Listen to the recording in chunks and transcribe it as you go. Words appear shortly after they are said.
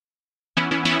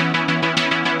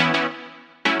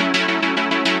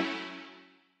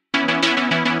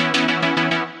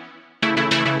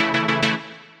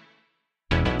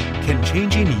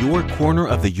changing your corner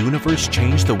of the universe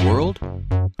change the world?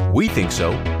 We think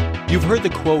so. You've heard the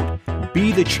quote,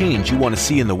 "Be the change you want to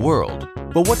see in the world."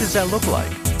 But what does that look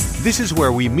like? This is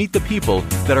where we meet the people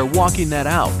that are walking that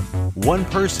out. One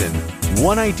person,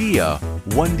 one idea,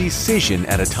 one decision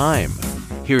at a time.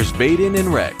 Here's Baden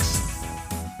and Rex.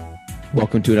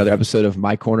 Welcome to another episode of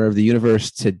My Corner of the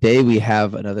Universe. Today we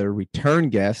have another return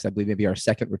guest. I believe maybe our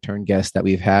second return guest that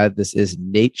we've had. This is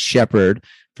Nate Shepherd.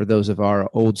 For those of our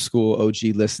old school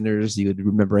OG listeners, you would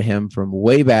remember him from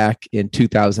way back in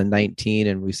 2019.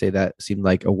 And we say that seemed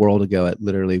like a world ago. It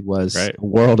literally was a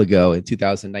world ago in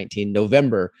 2019,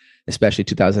 November, especially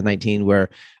 2019, where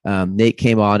Nate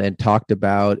came on and talked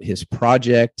about his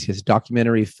project, his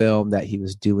documentary film that he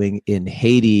was doing in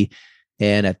Haiti.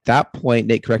 And at that point,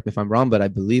 Nate, correct me if I'm wrong, but I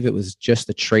believe it was just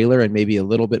the trailer and maybe a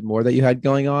little bit more that you had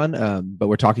going on. But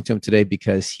we're talking to him today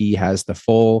because he has the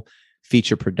full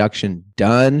feature production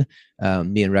done.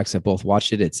 Me and Rex have both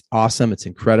watched it. It's awesome. It's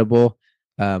incredible.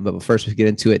 But first, we get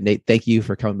into it. Nate, thank you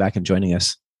for coming back and joining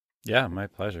us. Yeah, my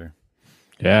pleasure.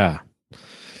 Yeah.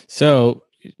 So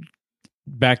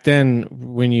back then,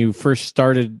 when you first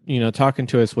started, talking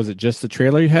to us, was it just the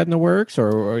trailer you had in the works,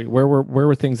 or where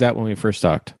were things at when we first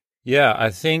talked? Yeah, I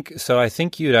think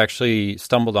you'd actually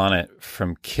stumbled on it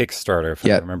from Kickstarter, if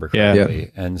I remember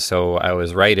correctly. Yeah. And so I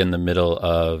was right in the middle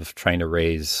of trying to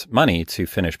raise money to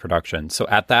finish production. So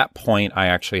at that point, I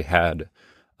actually had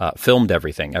filmed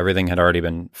everything. Everything had already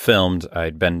been filmed.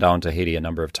 I'd been down to Haiti a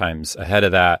number of times ahead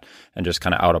of that and just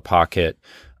kind of out of pocket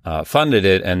funded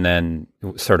it. And then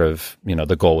sort of,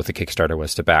 the goal with the Kickstarter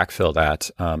was to backfill that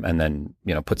and then,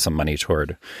 put some money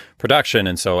toward production.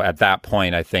 And so at that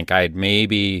point, I think I'd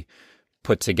maybe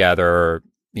put together,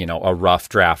 a rough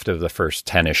draft of the first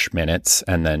 10-ish minutes.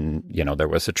 And then, there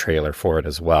was a trailer for it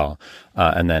as well.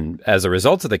 And then as a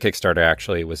result of the Kickstarter, I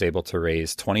actually was able to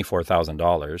raise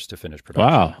 $24,000 to finish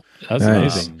production. Wow. That's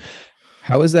amazing.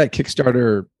 How is that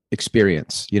Kickstarter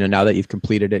experience? Now that you've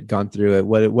completed it, gone through it,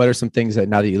 what are some things that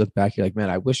now that you look back, you're like, man,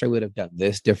 I wish I would have done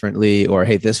this differently, or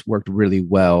hey, this worked really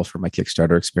well for my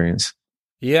Kickstarter experience?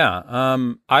 Yeah,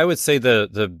 I would say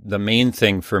the main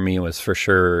thing for me was for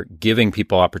sure giving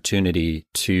people opportunity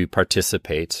to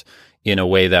participate in a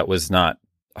way that was not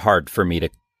hard for me to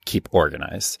keep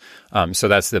organized. So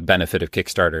that's the benefit of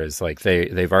Kickstarter, is like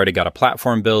they've already got a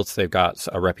platform built, they've got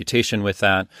a reputation with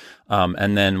that,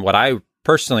 and then what I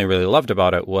personally really loved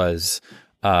about it was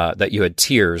that you had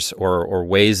tiers or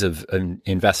ways of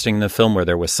investing in the film where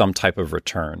there was some type of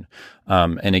return.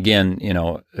 And again,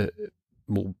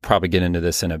 we'll probably get into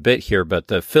this in a bit here, but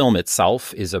the film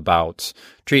itself is about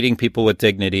treating people with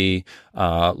dignity,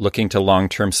 looking to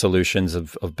long-term solutions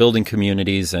of building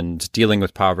communities and dealing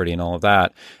with poverty and all of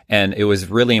that. And it was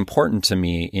really important to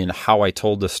me in how I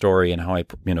told the story and how I,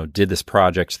 did this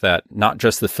project, that not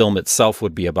just the film itself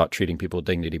would be about treating people with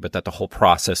dignity, but that the whole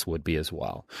process would be as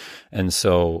well. And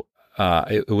so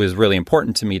it was really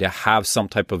important to me to have some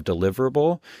type of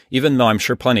deliverable, even though I'm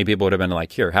sure plenty of people would have been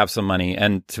like, here, have some money.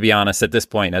 And to be honest, at this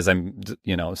point, as I'm,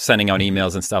 sending out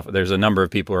emails and stuff, there's a number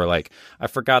of people who are like, I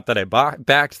forgot that I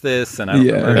backed this. And I don't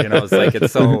remember, it's like,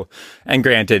 it's so, and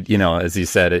granted, as you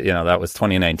said, that was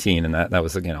 2019 and that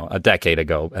was, a decade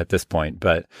ago at this point.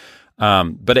 But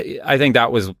I think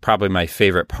that was probably my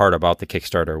favorite part about the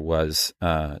Kickstarter was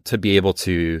to be able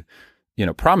to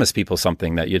promise people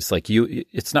something that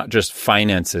it's not just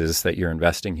finances that you're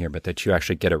investing here, but that you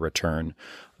actually get a return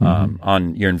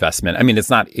on your investment. I mean, it's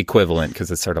not equivalent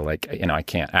because it's sort of like, I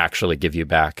can't actually give you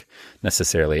back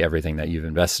necessarily everything that you've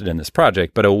invested in this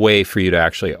project, but a way for you to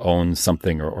actually own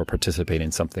something or participate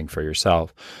in something for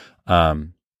yourself.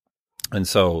 And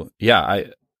so, yeah,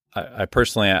 I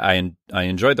personally, I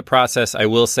enjoyed the process. I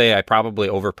will say I probably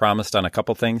overpromised on a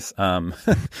couple things.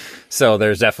 So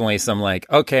there's definitely some like,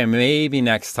 okay, maybe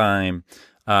next time,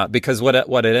 because what it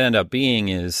ended up being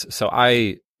is, so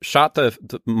I shot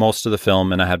the most of the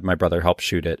film and I had my brother help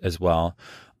shoot it as well.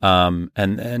 And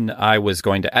then I was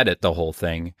going to edit the whole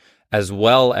thing as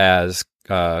well as,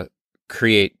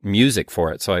 create music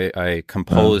for it. So I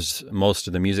composed most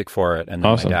of the music for it, and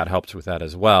then my dad helped with that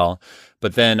as well.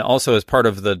 But then also as part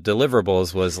of the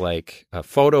deliverables was like a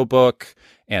photo book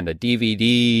and a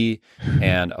DVD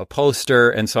and a poster.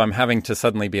 And so I'm having to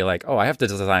suddenly be like, oh, I have to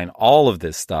design all of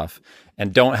this stuff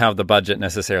and don't have the budget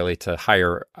necessarily to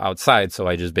hire outside. So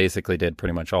I just basically did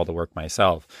pretty much all the work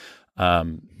myself.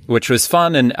 Which was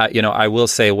fun. And, I will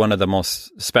say one of the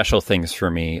most special things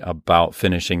for me about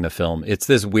finishing the film, it's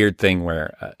this weird thing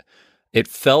where it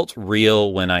felt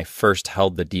real when I first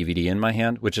held the DVD in my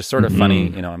hand, which is sort of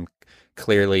funny. I'm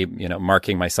clearly,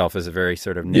 marking myself as a very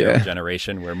sort of narrow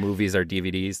generation where movies are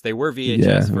DVDs. They were VHS.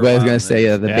 Yeah, for I was going to say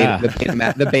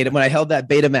the beta. When I held that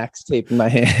Betamax tape in my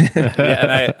hand.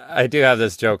 And I do have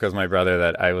this joke with my brother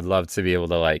that I would love to be able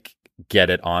to like get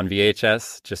it on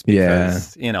VHS, just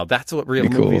because that's what real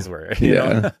movies were. You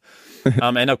know?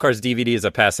 And of course, DVD is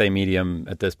a passe medium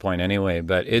at this point anyway,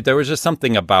 but there was just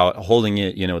something about holding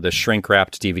it, the shrink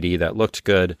wrapped DVD that looked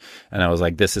good. And I was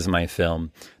like, this is my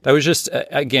film. That was just,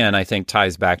 again, I think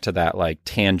ties back to that like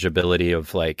tangibility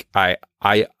of like, I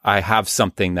have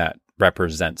something that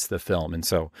represents the film. And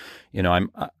so,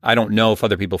 I don't know if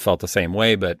other people felt the same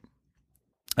way, but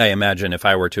I imagine if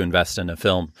I were to invest in a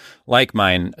film like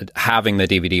mine, having the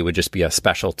DVD would just be a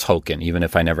special token, even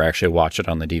if I never actually watch it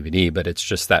on the DVD. But it's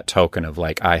just that token of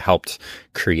like, I helped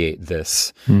create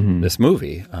this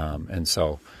movie. And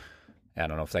so I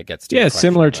don't know if that gets to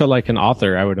similar to like an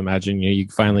author. I would imagine you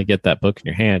finally get that book in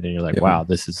your hand and you're like, wow,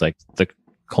 this is like the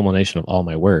culmination of all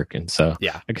my work. And so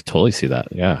I could totally see that.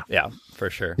 Yeah, for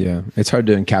sure. Yeah, it's hard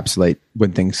to encapsulate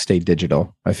when things stay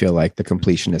digital. I feel like the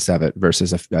completionist of it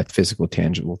versus a physical,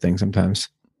 tangible thing sometimes.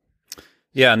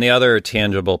 Yeah, and the other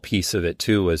tangible piece of it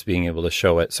too was being able to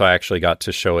show it. So I actually got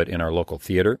to show it in our local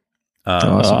theater.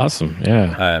 Awesome.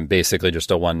 Yeah. Basically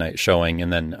just a one-night showing.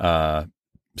 And then,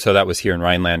 so that was here in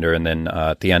Rhinelander. And then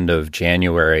at the end of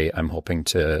January, I'm hoping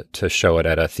to show it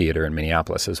at a theater in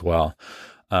Minneapolis as well.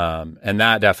 And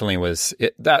that definitely was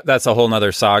that's a whole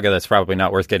nother saga that's probably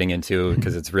not worth getting into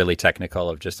because it's really technical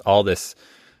of just all this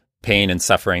pain and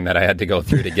suffering that I had to go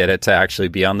through to get it to actually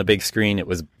be on the big screen. It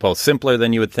was both simpler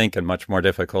than you would think and much more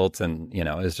difficult. And, it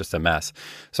was just a mess.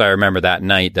 So I remember that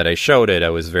night that I showed it, I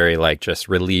was very just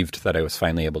relieved that I was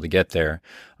finally able to get there.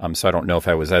 So I don't know if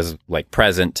I was as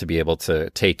present to be able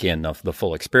to take in the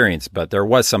full experience, but there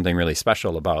was something really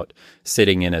special about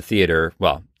sitting in a theater.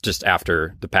 Well, just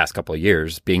after the past couple of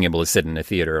years, being able to sit in a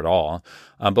theater at all,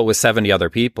 but with 70 other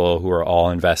people who are all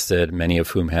invested, many of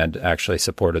whom had actually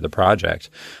supported the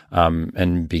project,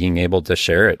 and being able to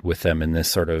share it with them in this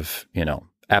sort of,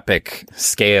 epic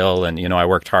scale. And, I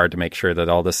worked hard to make sure that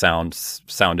all the sounds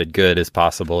sounded good as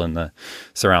possible and the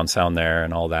surround sound there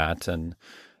and all that. And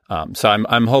so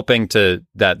I'm hoping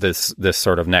that this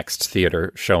sort of next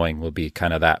theater showing will be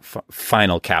kind of that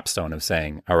final capstone of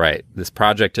saying, all right, this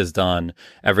project is done.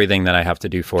 Everything that I have to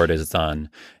do for it is done.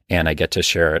 And I get to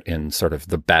share it in sort of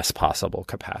the best possible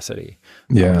capacity,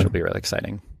 which will be really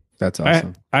exciting. That's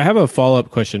awesome. I have a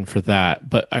follow-up question for that.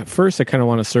 But first, I kind of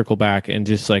want to circle back and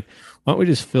just why don't we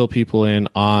just fill people in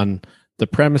on the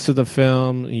premise of the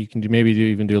film? You can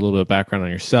even do a little bit of background on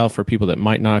yourself for people that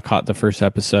might not have caught the first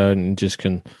episode and just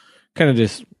can kind of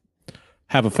just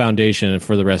have a foundation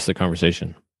for the rest of the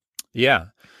conversation. Yeah.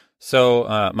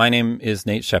 So my name is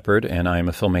Nate Shepard, and I'm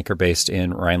a filmmaker based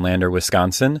in Rhinelander,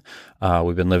 Wisconsin.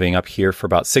 We've been living up here for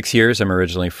about 6 years. I'm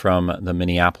originally from the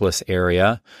Minneapolis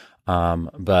area.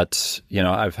 But,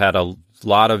 I've had a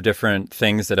lot of different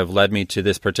things that have led me to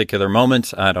this particular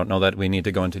moment. I don't know that we need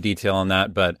to go into detail on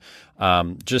that, but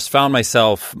just found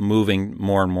myself moving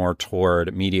more and more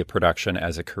toward media production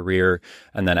as a career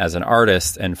and then as an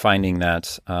artist, and finding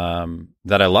that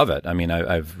that I love it. I mean,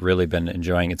 I've really been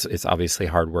enjoying it. It's obviously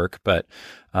hard work, but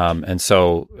and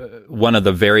so one of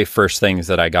the very first things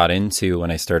that I got into when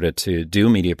I started to do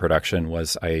media production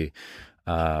was I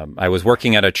was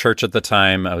working at a church at the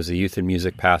time. I was a youth and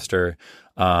music pastor.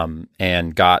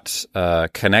 And got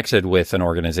connected with an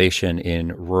organization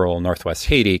in rural Northwest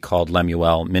Haiti called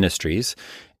Lemuel Ministries,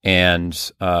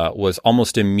 and was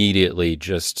almost immediately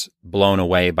just blown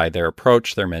away by their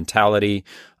approach, their mentality.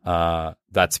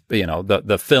 That's,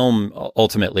 the film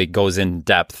ultimately goes in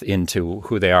depth into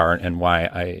who they are and why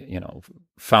I,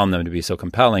 found them to be so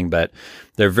compelling, but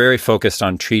they're very focused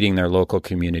on treating their local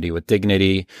community with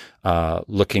dignity,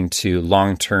 looking to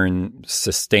long-term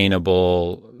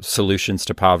sustainable solutions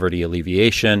to poverty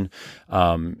alleviation.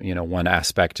 One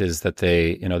aspect is that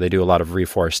they do a lot of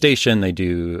reforestation, they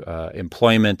do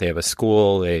employment, they have a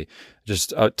school, they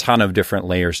just a ton of different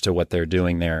layers to what they're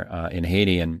doing there in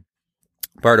Haiti. And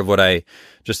part of what I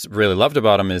just really loved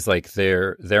about them is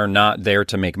they're not there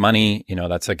to make money.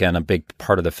 That's again a big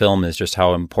part of the film, is just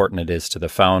how important it is to the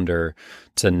founder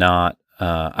to not.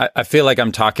 I feel like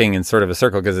I'm talking in sort of a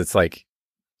circle because it's again.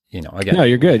 No,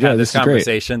 you're good. Yeah, this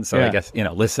conversation. Great. So I guess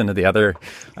listen to the other.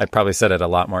 I probably said it a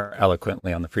lot more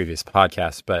eloquently on the previous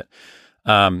podcast, but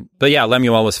yeah,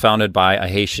 Lemuel was founded by a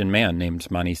Haitian man named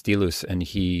Manis Dilus, and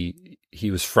he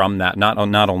was from that, not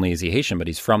only is he Haitian, but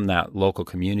he's from that local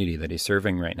community that he's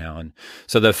serving right now. And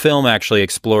so the film actually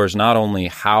explores not only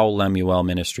how Lemuel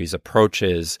Ministries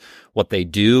approaches what they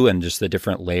do and just the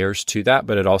different layers to that,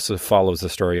 but it also follows the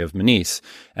story of Manis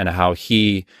and how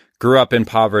he grew up in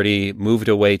poverty, moved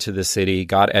away to the city,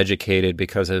 got educated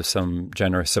because of some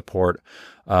generous support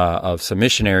of some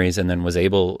missionaries, and then was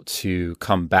able to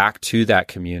come back to that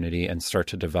community and start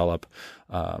to develop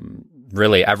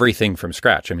really everything from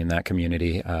scratch. I mean, that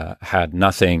community had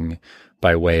nothing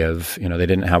by way of, they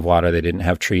didn't have water, they didn't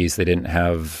have trees, they didn't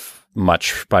have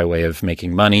much by way of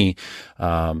making money.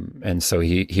 And so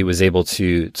he was able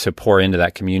to pour into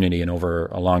that community, and over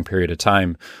a long period of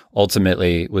time,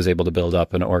 ultimately was able to build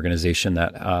up an organization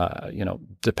that,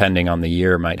 depending on the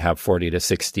year, might have 40 to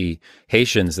 60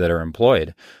 Haitians that are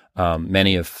employed,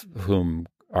 many of whom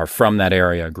are from that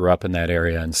area, grew up in that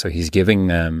area. And so he's giving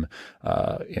them,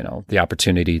 the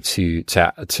opportunity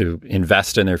to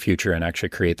invest in their future and actually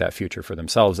create that future for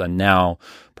themselves. And now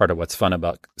part of what's fun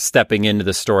about stepping into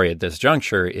the story at this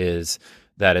juncture is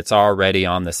that it's already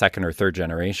on the second or third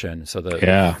generation. So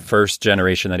the first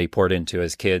generation that he poured into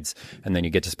as kids, and then you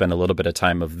get to spend a little bit of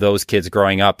time of those kids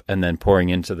growing up and then pouring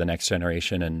into the next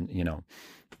generation. And,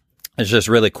 it's just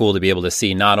really cool to be able to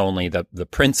see not only the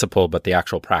principle, but the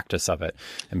actual practice of it,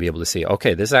 and be able to see,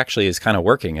 okay, this actually is kind of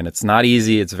working. And it's not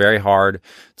easy. It's very hard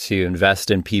to invest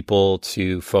in people,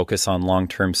 to focus on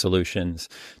long-term solutions,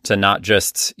 to not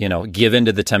just, give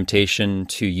into the temptation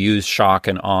to use shock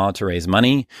and awe to raise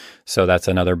money. So that's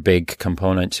another big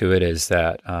component to it, is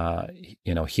that,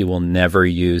 he will never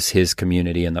use his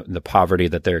community and the poverty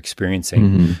that they're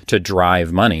experiencing to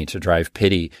drive money, to drive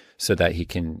pity, so that he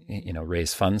can,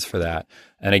 raise funds for that.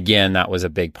 And again, that was a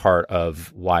big part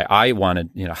of why I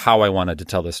wanted, how I wanted to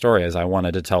tell the story, is I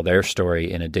wanted to tell their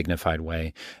story in a dignified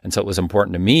way. And so it was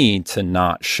important to me to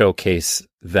not showcase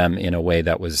them in a way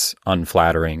that was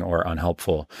unflattering or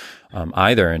unhelpful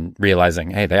either, and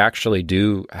realizing, hey, they actually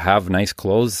do have nice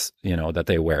clothes, that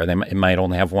they wear. It might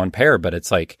only have one pair, but it's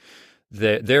like,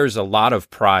 there's a lot of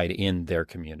pride in their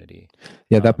community.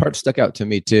 Yeah, that part stuck out to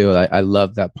me too. I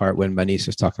love that part when Manish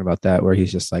was talking about that, where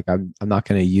he's just like, I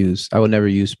will never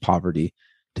use poverty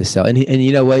to sell. And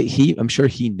you know what? I'm sure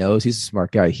he knows, he's a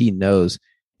smart guy. He knows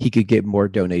he could get more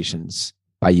donations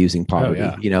by using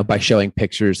poverty, by showing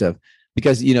pictures of,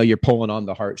 because, you're pulling on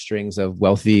the heartstrings of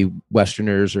wealthy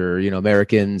Westerners or,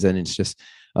 Americans. And it's just,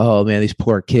 oh man, these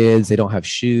poor kids, they don't have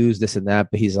shoes, this and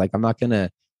that. But he's like, I'm not going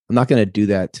to do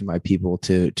that to my people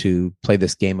to play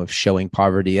this game of showing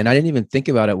poverty. And I didn't even think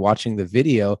about it watching the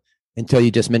video until you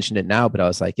just mentioned it now. But I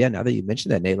was like, yeah, now that you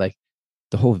mentioned that, Nate, like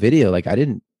the whole video, like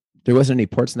there wasn't any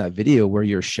parts in that video where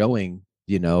you're showing,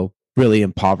 really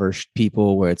impoverished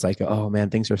people where it's like, oh man,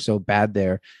 things are so bad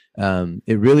there.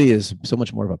 It really is so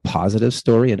much more of a positive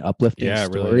story, an uplifting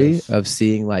story really of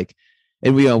seeing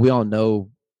and we all know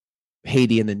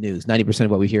Haiti in the news. 90%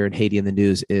 of what we hear in Haiti in the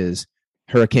news is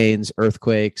hurricanes,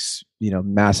 earthquakes,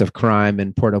 massive crime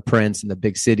in Port-au-Prince and the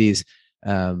big cities.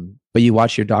 But you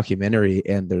watch your documentary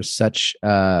and there's such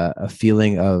a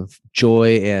feeling of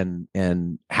joy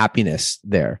and happiness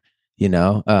there,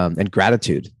 and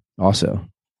gratitude also.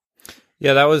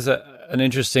 Yeah, that was an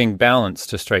interesting balance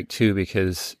to strike too,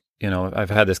 because, I've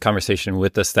had this conversation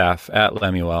with the staff at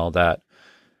Lemuel that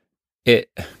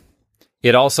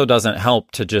it also doesn't help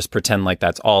to just pretend like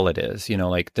that's all it is.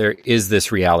 There is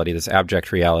this reality, this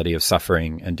abject reality of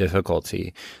suffering and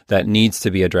difficulty that needs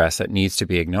to be addressed, that needs to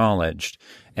be acknowledged.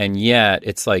 And yet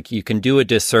it's like you can do a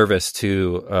disservice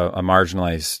to a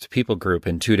marginalized people group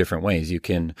in two different ways. You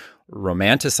can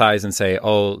romanticize and say,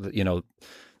 oh,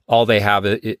 all they have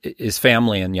is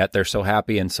family, and yet they're so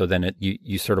happy. And so then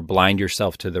you sort of blind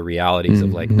yourself to the realities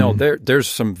of no, there's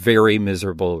some very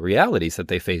miserable realities that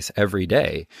they face every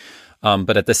day.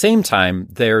 But at the same time,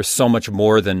 there's so much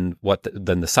more than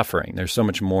the suffering. There's so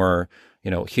much more,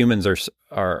 humans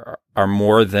are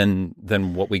more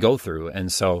than what we go through.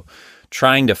 And so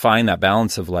trying to find that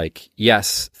balance of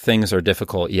yes, things are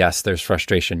difficult. Yes, there's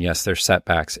frustration. Yes, there's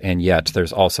setbacks. And yet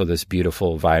there's also this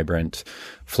beautiful, vibrant,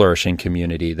 flourishing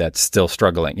community that's still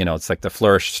struggling. It's like the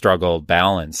flourish struggle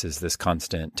balance is this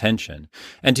constant tension.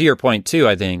 And to your point too,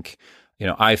 I think,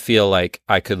 I feel like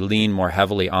I could lean more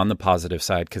heavily on the positive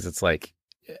side, because it's like,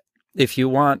 if you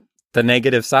want the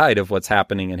negative side of what's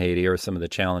happening in Haiti or some of the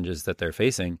challenges that they're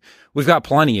facing, we've got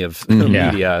plenty of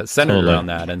media centered around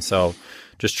that. And so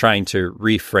just trying to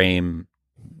reframe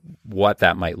what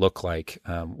that might look like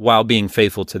while being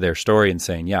faithful to their story and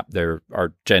saying, yeah, there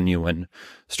are genuine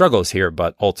struggles here,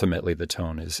 but ultimately the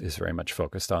tone is very much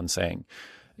focused on saying,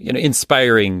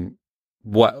 inspiring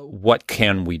what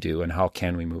can we do and how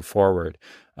can we move forward.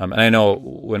 And I know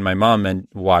when my mom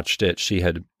watched it, she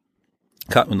had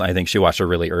I think she watched a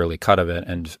really early cut of it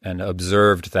and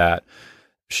observed that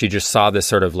she just saw this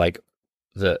sort of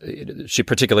she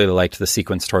particularly liked the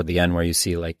sequence toward the end where you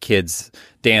see like kids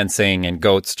dancing and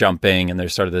goats jumping, and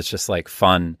there's sort of this just like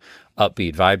fun,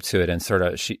 upbeat vibe to it, and sort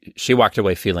of she walked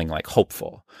away feeling like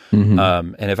hopeful.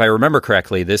 And if I remember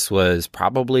correctly, this was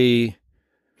probably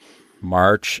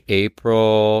March,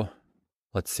 April.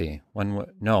 Let's see,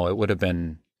 no, it would have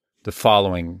been the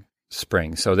following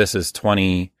spring. So this is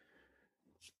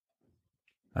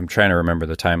I'm trying to remember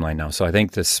the timeline now. So I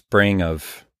think the spring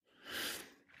of,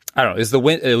 I don't know,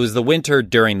 it was the winter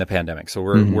during the pandemic. So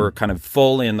we're kind of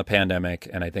full in the pandemic,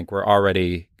 and I think we're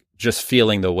already just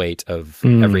feeling the weight of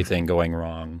everything going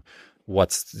wrong.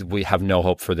 We have no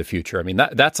hope for the future. I mean,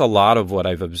 that's a lot of what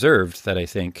I've observed, that I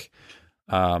think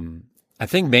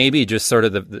maybe just sort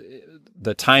of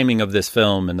the timing of this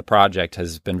film and the project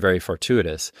has been very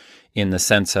fortuitous, in the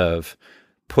sense of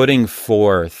putting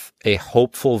forth a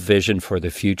hopeful vision for the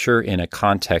future in a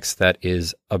context that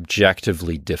is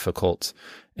objectively difficult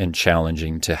and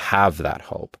challenging to have that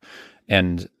hope.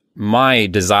 And my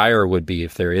desire would be,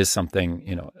 if there is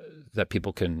something, that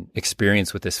people can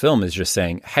experience with this film, is just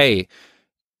saying, hey,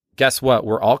 guess what?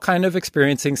 We're all kind of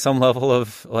experiencing some level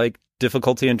of like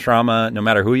difficulty and trauma, no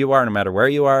matter who you are, no matter where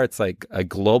you are. It's like a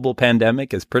global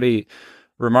pandemic is pretty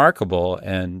remarkable.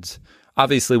 And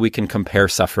obviously we can compare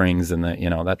sufferings, and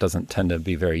that doesn't tend to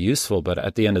be very useful. But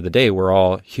at the end of the day, we're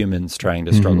all humans trying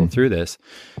to struggle through this.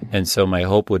 And so my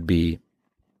hope would be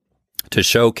to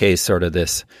showcase sort of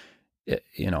this, if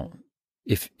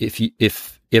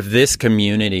this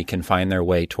community can find their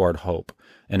way toward hope,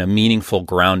 and a meaningful,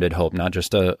 grounded hope, not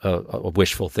just a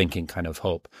wishful thinking kind of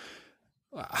hope,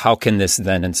 how can this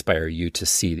then inspire you to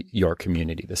see your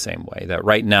community the same way? That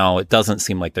right now, it doesn't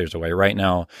seem like there's a way. Right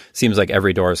now, it seems like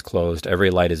every door is closed,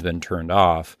 every light has been turned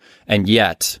off, and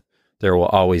yet there will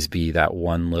always be that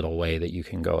one little way that you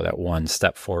can go, that one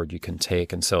step forward you can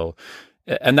take. And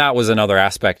that was another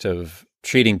aspect of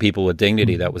treating people with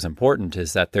dignity that was important,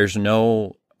 is that there's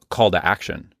no call to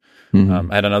action.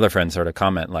 I had another friend sort of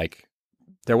comment, like,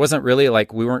 there wasn't really,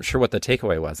 like, we weren't sure what the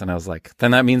takeaway was. And I was like, then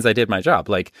that means I did my job.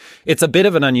 Like, it's a bit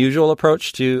of an unusual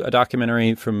approach to a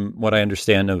documentary, from what I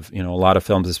understand of, a lot of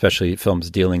films, especially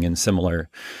films dealing in similar,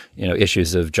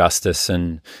 issues of justice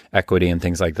and equity and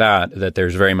things like that, that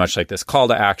there's very much like this call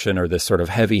to action, or this sort of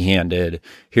heavy-handed,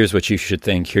 here's what you should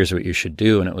think, here's what you should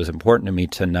do. And it was important to me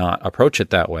to not approach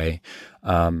it that way.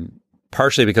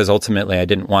 Partially because ultimately I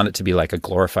didn't want it to be like a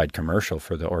glorified commercial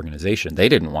for the organization. They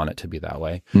didn't want it to be that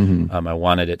way. I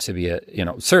wanted it to be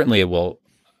certainly it will,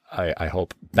 I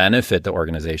hope, benefit the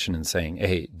organization in saying,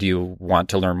 hey, do you want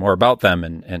to learn more about them?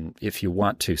 And if you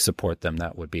want to support them,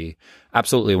 that would be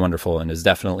absolutely wonderful, and is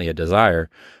definitely a desire.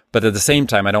 But at the same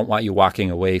time, I don't want you walking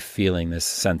away feeling this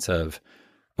sense of,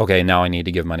 okay, now I need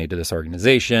to give money to this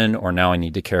organization, or now I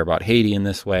need to care about Haiti in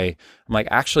this way. I'm like,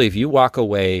 actually, if you walk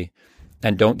away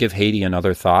and don't give Haiti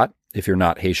another thought, if you're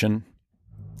not Haitian,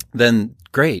 then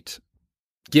great.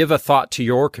 Give a thought to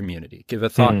your community. Give a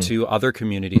thought to other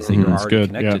communities that you're already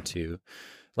connected to.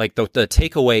 Like the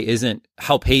takeaway isn't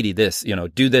help Haiti this,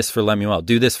 do this for Lemuel,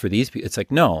 do this for these people. It's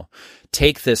like, no,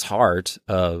 take this heart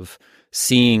of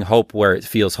seeing hope where it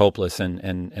feels hopeless,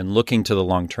 and looking to the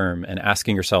long term, and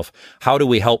asking yourself, how do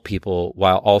we help people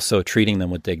while also treating them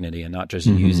with dignity, and not just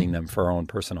using them for our own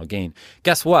personal gain?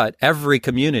 Guess what? Every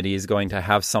community is going to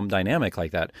have some dynamic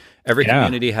like that. Every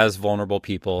community has vulnerable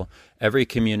people. Every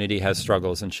community has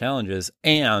struggles and challenges,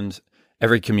 and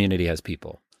every community has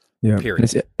people. Yeah.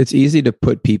 Period. It's easy to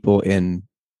put people in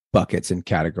buckets and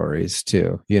categories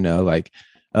too. Like,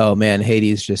 oh man, Haiti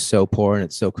is just so poor and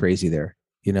it's so crazy there.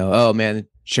 Oh man,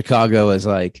 Chicago is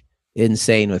like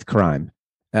insane with crime.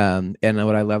 And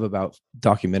what I love about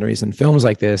documentaries and films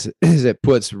like this is it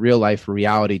puts real life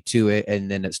reality to it.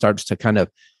 And then it starts to kind of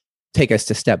take us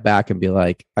to step back and be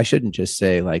like, I shouldn't just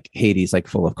say like Haiti's like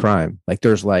full of crime.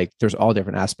 There's all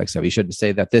different aspects of it. You shouldn't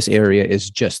say that this area is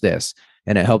just this.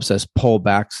 And it helps us pull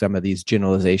back some of these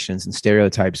generalizations and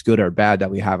stereotypes, good or bad,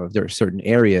 that we have of there are certain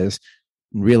areas,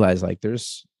 and realize like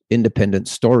there's independent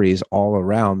stories all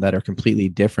around that are completely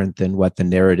different than what the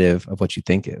narrative of what you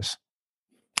think is.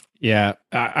 Yeah.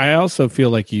 I also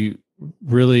feel like you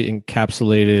really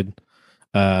encapsulated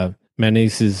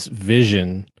Manis's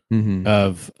vision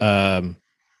of,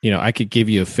 I could give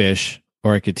you a fish,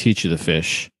 or I could teach you the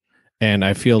fish. And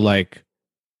I feel like,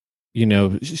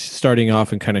 starting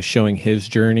off and kind of showing his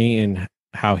journey and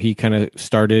how he kind of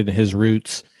started, his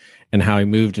roots, and how he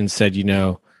moved and said,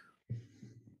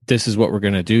 this is what we're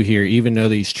going to do here. Even though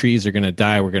these trees are going to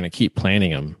die, we're going to keep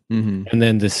planting them. And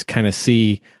then this kind of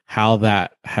see how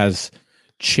that has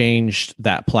changed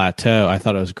that plateau. I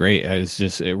thought it was great.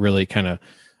 It really kind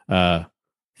of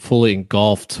fully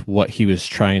engulfed what he was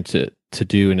trying to to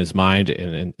do in his mind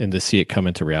and to see it come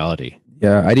into reality.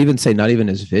 Yeah, I'd even say not even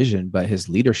his vision, but his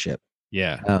leadership.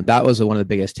 Yeah. That was one of the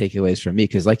biggest takeaways for me.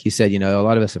 Because like you said, a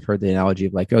lot of us have heard the analogy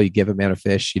of like, oh, you give a man a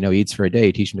fish, he eats for a day,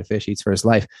 you teach him to fish, he eats for his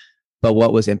life. But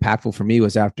what was impactful for me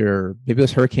was after, maybe it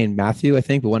was Hurricane Matthew, I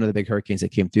think, but one of the big hurricanes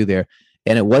that came through there.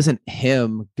 And it wasn't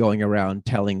him going around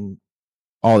telling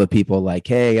all the people like,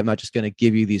 hey, I'm not just going to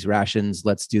give you these rations,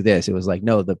 let's do this. It was like,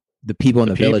 no, the people in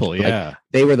the village, like,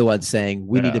 they were the ones saying,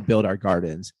 we need to build our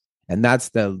gardens. And that's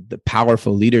the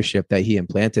powerful leadership that he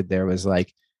implanted there, was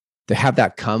like, to have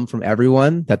that come from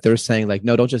everyone, that they're saying like,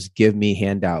 no, don't just give me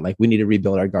handout. Like, we need to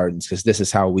rebuild our gardens, because this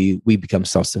is how we become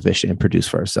self-sufficient and produce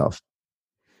for ourselves.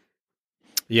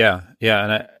 Yeah.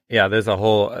 And there's a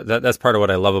whole, that's part of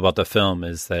what I love about the film,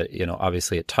 is that,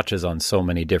 obviously it touches on so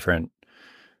many different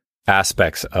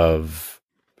aspects of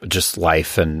just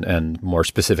life and more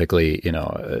specifically,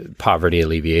 poverty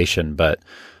alleviation. But,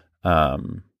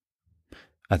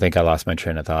 I think I lost my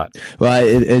train of thought. Well,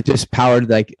 it just powered,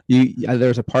 like,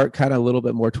 there's a part kind of a little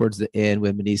bit more towards the end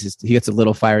when Benicio, he gets a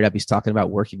little fired up. He's talking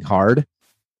about working hard,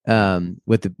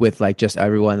 with like just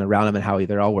everyone around him and how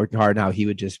they're all working hard, and how he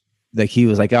would just, like, he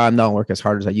was like, oh, I'm not gonna work as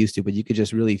hard as I used to, but you could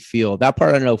just really feel that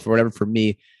part. I don't know, for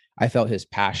me, I felt his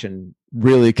passion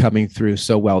really coming through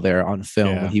so well there on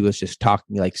film. When he was just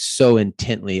talking like so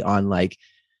intently on like,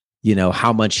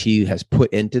 how much he has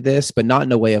put into this, but not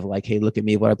in a way of like, hey, look at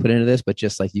me, what I put into this, but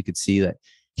just like, you could see that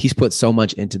he's put so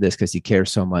much into this because he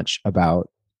cares so much about,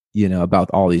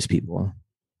 about all these people.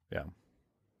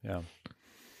 Yeah.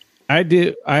 I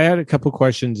had a couple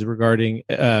questions regarding,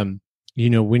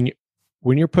 when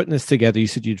you're putting this together, you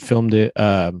said you'd filmed it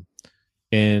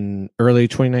in early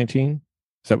 2019.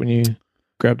 Is that when you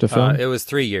grabbed the film? It was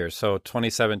 3 years. So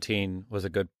 2017 was a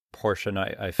good portion.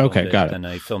 I filmed it. And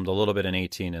I filmed a little bit in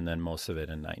 18 and then most of it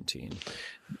in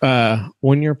 19.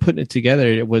 When you're putting it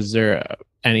together, was there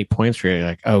any points where you're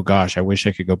like, oh gosh, I wish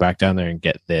I could go back down there and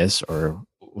get this? Or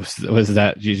was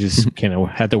that you just kind of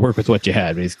had to work with what you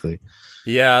had, basically?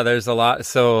 Yeah, there's a lot.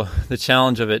 So the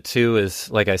challenge of it too is,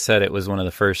 like I said, it was one of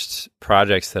the first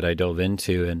projects that I dove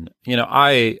into. And,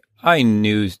 I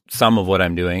knew some of what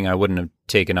I'm doing. I wouldn't have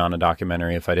taken on a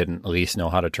documentary if I didn't at least know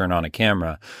how to turn on a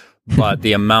camera. But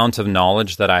the amount of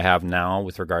knowledge that I have now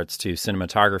with regards to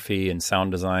cinematography and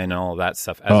sound design and all of that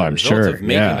stuff as a result of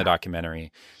making the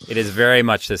documentary, it is very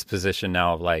much this position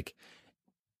now of like,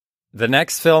 the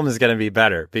next film is going to be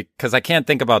better, because I can't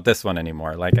think about this one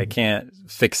anymore. Like, I can't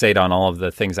fixate on all of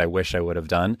the things I wish I would have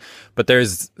done, but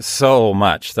there's so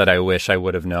much that I wish I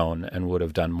would have known and would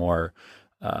have done more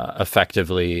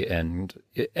effectively. And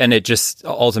it just,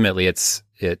 ultimately it's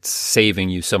saving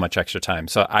you so much extra time.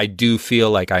 So I do feel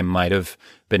like I might've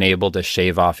been able to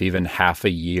shave off even half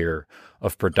a year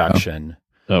of production.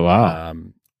 Oh wow.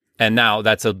 And now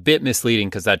that's a bit misleading,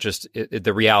 because that just,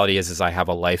 the reality is I have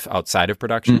a life outside of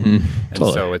production. And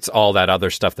so it's all that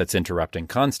other stuff that's interrupting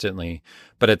constantly.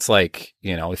 But it's like,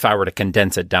 if I were to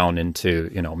condense it down into,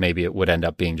 maybe it would end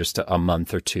up being just a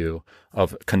month or two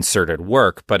of concerted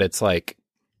work. But it's like,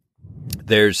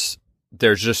 there's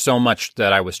just so much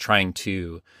that I was trying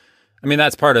to,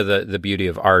 that's part of the beauty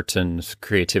of art and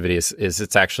creativity is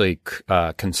it's actually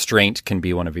constraint can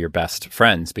be one of your best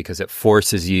friends, because it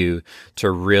forces you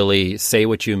to really say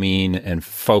what you mean and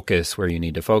focus where you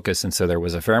need to focus. And so there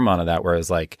was a fair amount of that where I was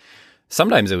like,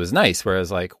 sometimes it was nice where I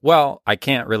was like, well, I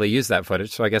can't really use that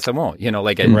footage, so I guess I won't,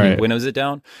 it winnows it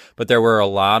down. But there were a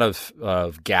lot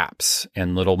of gaps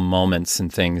and little moments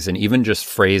and things, and even just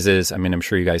phrases. I'm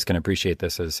sure you guys can appreciate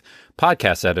this as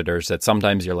podcast editors, that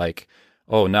sometimes you're like,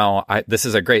 oh, no, this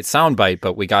is a great soundbite,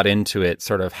 but we got into it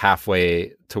sort of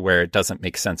halfway to where it doesn't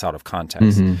make sense out of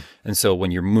context. And so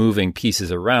when you're moving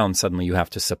pieces around, suddenly you have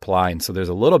to supply. And so there's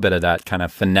a little bit of that kind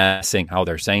of finessing how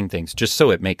they're saying things, just so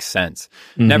it makes sense.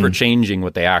 Never changing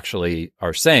what they actually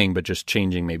are saying, but just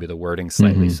changing maybe the wording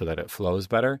slightly so that it flows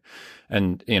better.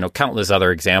 And, countless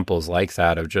other examples like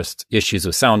that of just issues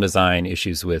with sound design,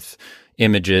 issues with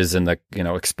images and the,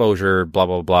 exposure, blah,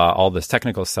 blah, blah, all this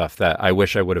technical stuff that I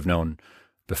wish I would have known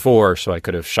before, so I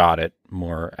could have shot it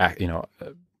more,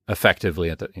 effectively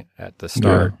at the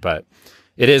start. But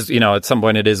it is, at some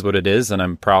point it is what it is, and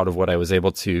I'm proud of what I was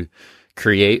able to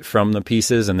create from the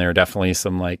pieces. And there are definitely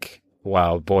some like,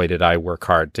 wow, boy, did I work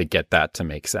hard to get that to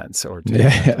make sense or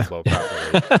to flow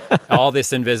properly. All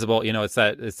this invisible, it's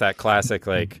that classic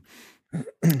like,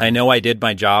 I know I did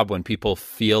my job when people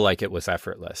feel like it was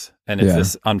effortless. And it's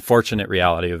this unfortunate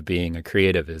reality of being a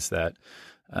creative, is that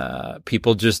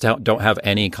people just don't have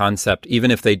any concept,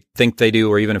 even if they think they do,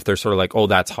 or even if they're sort of like, oh,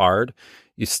 that's hard,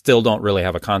 you still don't really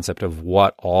have a concept of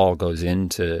what all goes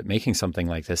into making something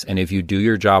like this. And if you do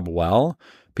your job well,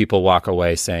 people walk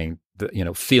away saying,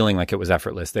 feeling like it was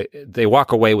effortless. They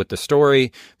walk away with the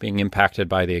story, being impacted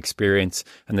by the experience,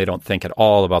 and they don't think at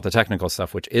all about the technical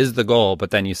stuff, which is the goal.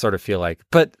 But then you sort of feel like,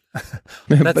 but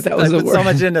I put so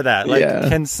much into that. Like,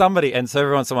 can somebody? And so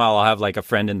every once in a while, I'll have like a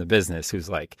friend in the business who's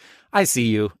like, I see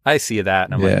you, I see that,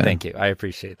 and I'm like, thank you, I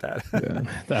appreciate that.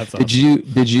 That's awesome.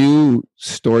 Did you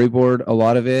storyboard a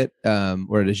lot of it,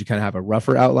 or did you kind of have a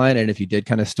rougher outline? And if you did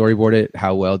kind of storyboard it,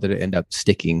 how well did it end up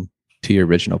sticking to your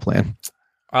original plan?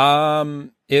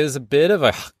 It was a bit of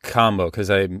a combo because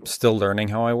I'm still learning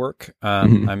how I work.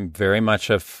 I'm very much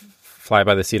a fly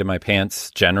by the seat of my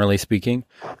pants, generally speaking.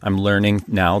 I'm learning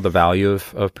now the value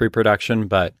of pre-production,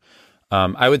 but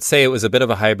I would say it was a bit of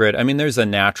a hybrid. I mean, there's a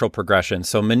natural progression.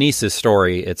 So Manise's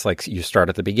story, it's like you start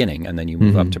at the beginning and then you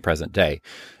move up to present day.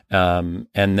 And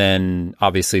then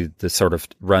obviously this sort of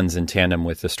runs in tandem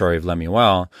with the story of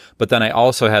Lemuel. But then I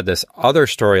also had this other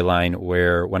storyline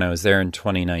where when I was there in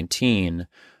 2019,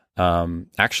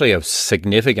 actually a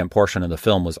significant portion of the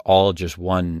film was all just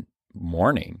one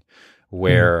morning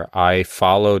where I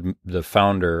followed the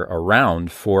founder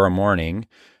around for a morning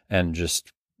and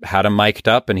just had him mic'd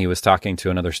up, and he was talking to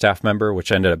another staff member,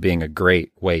 which ended up being a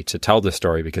great way to tell the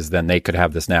story because then they could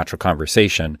have this natural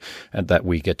conversation and that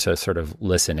we get to sort of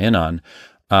listen in on.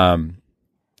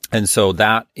 And so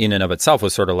that in and of itself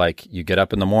was sort of like you get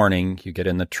up in the morning, you get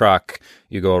in the truck,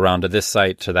 you go around to this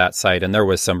site, to that site. And there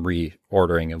was some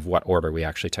reordering of what order we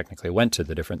actually technically went to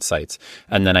the different sites.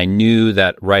 And then I knew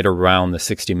that right around the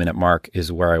 60-minute mark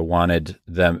is where I wanted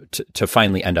them to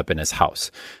finally end up in his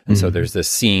house. And so there's this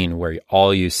scene where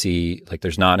all you see, like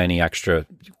there's not any extra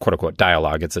quote unquote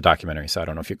dialogue. It's a documentary, so I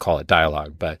don't know if you call it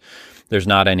dialogue, but there's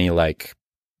not any like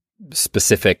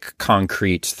specific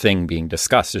concrete thing being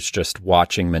discussed. It's just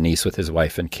watching Manise with his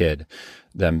wife and kid,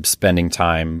 them spending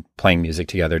time playing music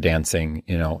together, dancing,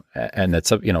 and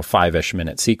it's a 5-ish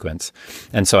minute sequence.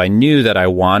 And so I knew that I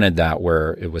wanted that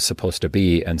where it was supposed to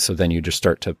be. And so then you just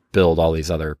start to build all these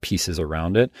other pieces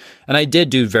around it. And I did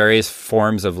do various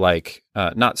forms of like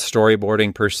not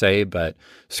storyboarding per se, but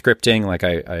scripting. Like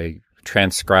I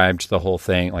transcribed the whole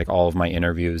thing, like all of my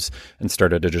interviews, and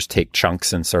started to just take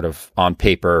chunks and sort of on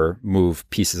paper move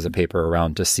pieces of paper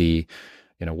around to see,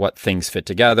 what things fit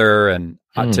together. And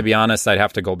to be honest, I'd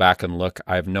have to go back and look.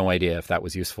 I have no idea if that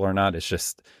was useful or not. It's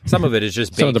just some of it is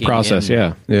just some of the process.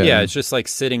 Yeah. It's just like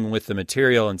sitting with the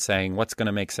material and saying what's going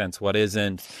to make sense, what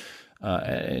isn't,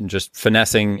 and just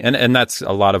finessing. And that's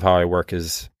a lot of how I work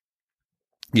is.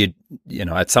 You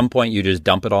at some point you just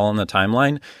dump it all on the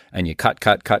timeline and you cut,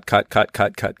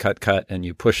 and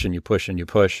you push and you push and you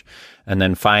push. And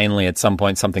then finally at some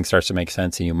point something starts to make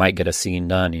sense and you might get a scene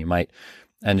done.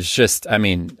 And it's just, I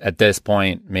mean, at this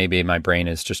point, maybe my brain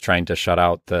is just trying to shut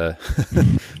out the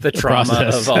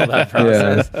trauma of all that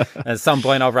process. At some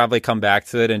point I'll probably come back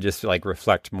to it and just like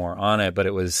reflect more on it. But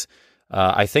it was,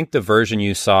 I think the version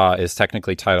you saw is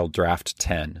technically titled Draft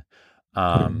 10.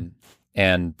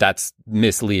 And that's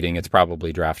misleading. It's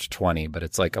probably draft 20, but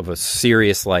it's like of a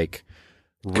serious like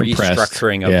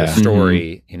restructuring of the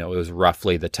story. It was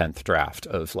roughly the 10th draft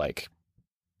of like,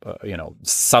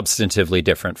 substantively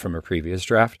different from a previous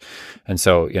draft. And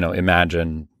so,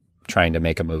 imagine trying to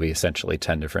make a movie essentially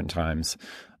 10 different times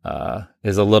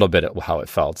is a little bit how it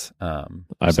felt. I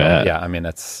bet. Yeah, I mean,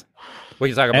 that's, we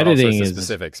can talk about all sorts of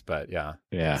specifics, but yeah.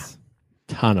 Yeah,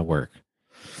 ton of work.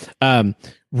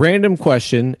 Random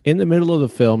question. In the middle of the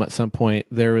film, at some point,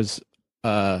 there was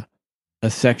a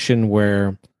section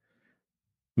where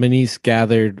Manise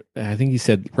gathered, I think he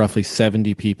said roughly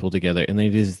 70 people together, and they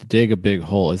just dig a big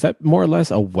hole. Is that more or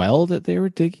less a well that they were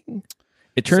digging?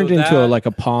 It turned into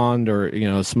a pond or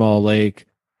a small lake.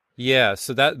 Yeah,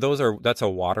 so that's a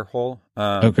water hole.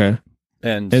 Okay.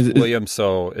 And William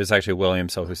So is actually William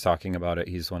So who's talking about it.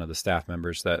 He's one of the staff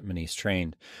members that Manise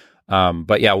trained.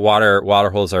 But yeah, water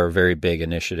holes are a very big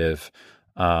initiative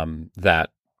that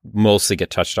mostly get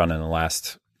touched on in the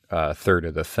last third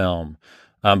of the film.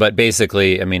 But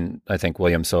basically, I mean, I think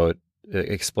William So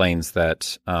explains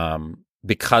that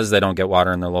because they don't get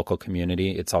water in their local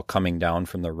community, it's all coming down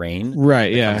from the rain.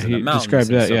 Right, yeah. He described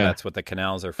that, so yeah. that's what the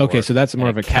canals are for. Okay, so that's more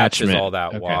of a catchment. All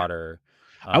that water.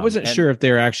 I wasn't sure if they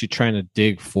were actually trying to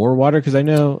dig for water, because I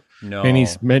know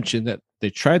Manise mentioned that they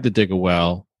tried to dig a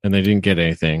well, and they didn't get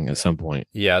anything at some point.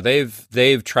 Yeah,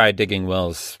 they've tried digging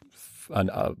wells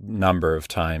a number of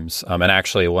times. And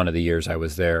actually, one of the years I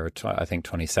was there, I think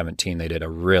 2017, they did a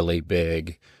really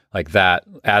big like that.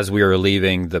 As we were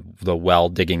leaving, the well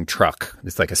digging truck,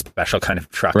 it's like a special kind of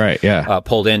truck, right? Yeah,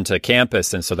 pulled into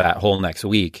campus, and so that whole next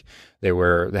week they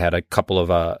had a couple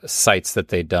of sites that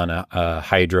they'd done a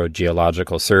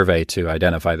hydrogeological survey to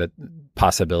identify that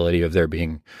possibility of there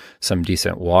being some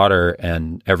decent water,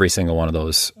 and every single one of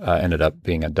those ended up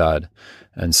being a dud.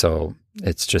 And so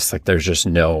it's just like there's just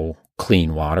no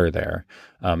clean water there.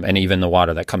 And even the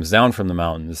water that comes down from the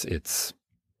mountains, it's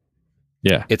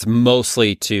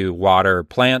mostly to water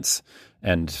plants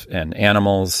and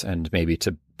animals, and maybe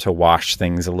to wash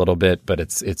things a little bit, but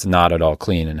it's not at all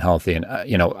clean and healthy. And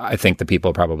I think the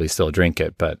people probably still drink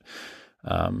it, but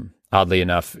oddly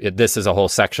enough, this is a whole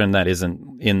section that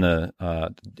isn't in the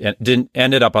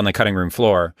ended up on the cutting room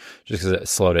floor just because it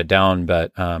slowed it down.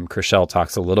 But Chrishell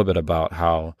talks a little bit about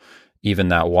how even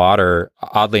that water,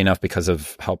 oddly enough, because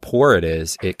of how poor it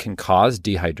is, it can cause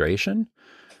dehydration,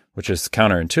 which is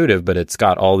counterintuitive, but it's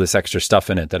got all this extra stuff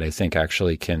in it that I think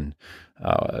actually can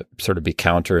sort of be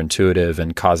counterintuitive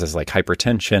and causes like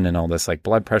hypertension and all this like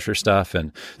blood pressure stuff.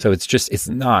 And so it's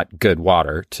not good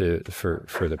water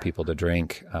for the people to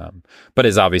drink, but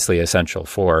is obviously essential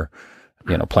for,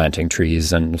 planting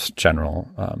trees and general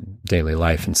daily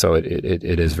life. And so it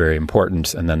is very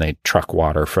important. And then they truck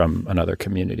water from another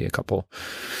community a couple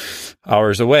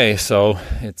hours away. So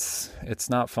it's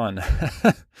not fun,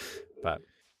 but.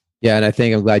 Yeah. And I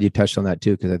think I'm glad you touched on that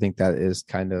too, because I think that is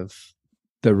kind of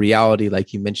the reality,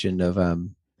 like you mentioned, of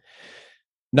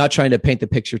not trying to paint the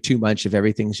picture too much of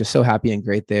everything's just so happy and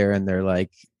great there. And they're like,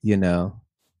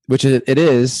 which it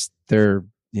is, they're,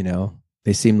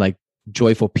 they seem like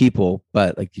joyful people,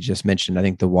 but like you just mentioned, I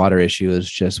think the water issue is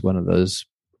just one of those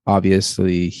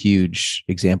obviously huge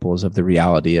examples of the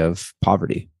reality of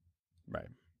poverty. Right.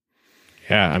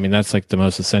 Yeah. I mean, that's like the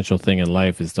most essential thing in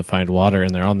life is to find water.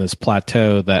 And they're on this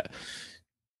plateau that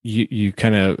you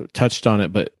kind of touched on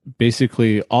it, but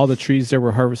basically all the trees there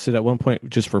were harvested at one point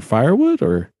just for firewood,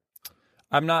 or?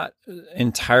 I'm not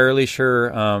entirely sure.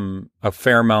 A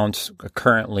fair amount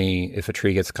currently, if a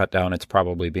tree gets cut down, it's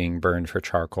probably being burned for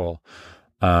charcoal.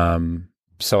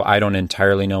 So I don't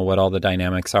entirely know what all the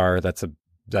dynamics are.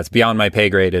 That's beyond my pay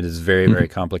grade. It is very, very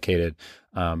complicated.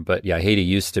 But yeah, Haiti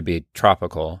used to be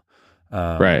tropical.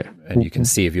 Right. And you can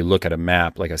see if you look at a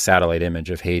map, like a satellite image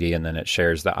of Haiti, and then it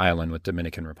shares the island with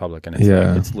Dominican Republic, and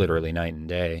it's literally night and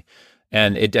day.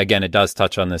 And it does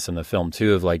touch on this in the film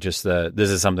too, of like just this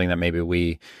is something that maybe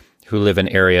we who live in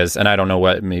areas, and I don't know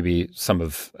what, maybe some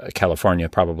of California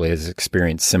probably has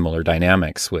experienced similar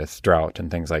dynamics with drought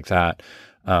and things like that.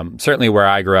 Certainly where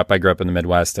I grew up in the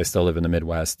Midwest. I still live in the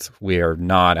Midwest. We are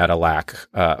not at a lack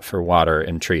for water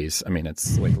and trees. I mean,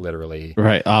 it's like literally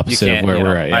right opposite of where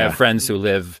we're at. Yeah. I have friends who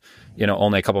live,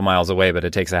 only a couple miles away, but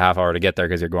it takes a half hour to get there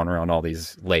because you're going around all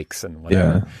these lakes and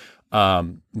whatever. Yeah.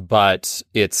 But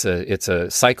it's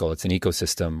a cycle. It's an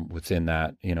ecosystem within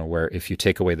that, where if you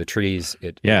take away the trees,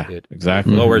 it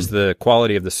exactly lowers the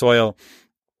quality of the soil.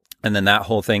 And then that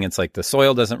whole thing, it's like the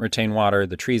soil doesn't retain water.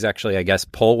 The trees actually, I guess,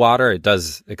 pull water. It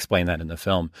does explain that in the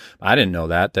film. I didn't know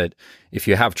that if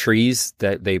you have trees,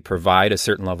 that they provide a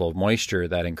certain level of moisture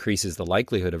that increases the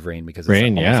likelihood of rain, because it's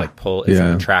almost like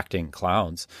attracting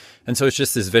clouds. And so it's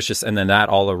just this vicious, and then that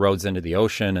all erodes into the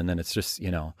ocean. And then it's just,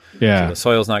 so the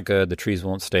soil's not good. The trees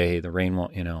won't stay. The rain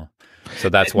won't, So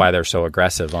that's why they're so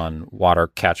aggressive on water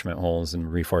catchment holes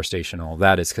and reforestation. All of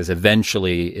that is because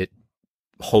eventually it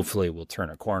hopefully will turn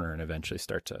a corner and eventually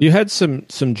start to. You had some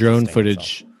drone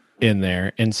footage in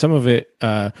there, and some of it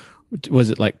was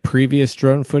it like previous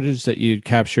drone footage that you'd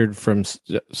captured from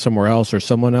somewhere else or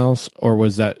someone else, or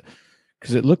was that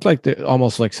because it looked like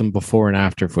almost like some before and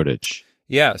after footage?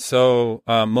 Yeah, so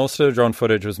most of the drone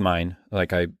footage was mine.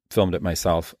 Like I filmed it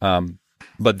myself,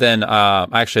 but then I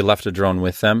actually left a drone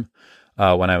with them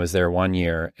when I was there 1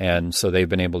 year. And so they've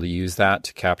been able to use that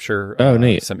to capture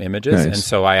some images. Nice. And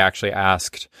so I actually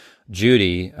asked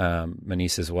Judy, my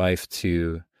niece's wife,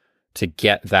 to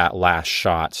get that last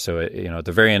shot. So, at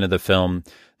the very end of the film,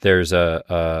 there's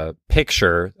a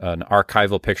picture, an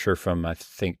archival picture from, I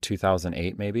think,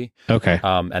 2008, maybe. Okay.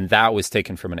 And that was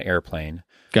taken from an airplane.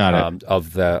 Got it.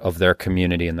 Of their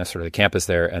community and the sort of the campus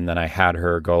there. And then I had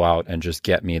her go out and just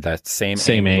get me that same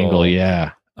angle.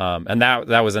 Yeah. And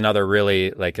that was another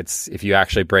really, like, it's, if you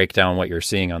actually break down what you're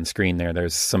seeing on screen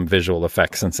there's some visual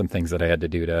effects and some things that I had to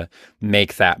do to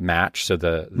make that match. So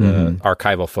the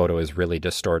archival photo is really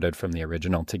distorted from the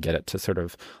original to get it to sort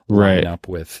of line up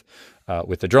with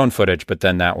the drone footage. But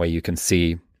then that way you can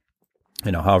see,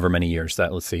 however many years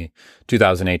that, let's see,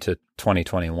 2008 to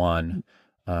 2021.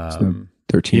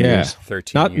 13 years.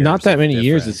 13 years. Not that many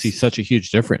years to see such a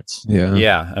huge difference. Yeah.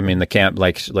 Yeah. I mean, the camp,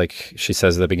 like she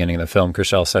says at the beginning of the film,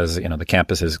 Chrishell says, the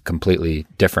campus is completely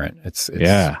different. It's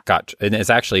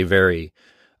actually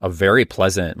a very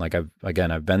pleasant, like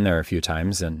I've been there a few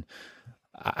times, and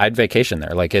I'd vacation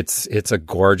there. Like it's a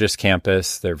gorgeous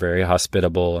campus. They're very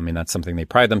hospitable. I mean, that's something they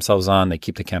pride themselves on. They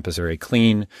keep the campus very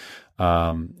clean.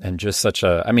 And just such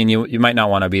a, I mean, you might not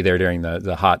want to be there during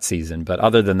the hot season, but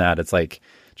other than that, it's like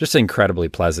just an incredibly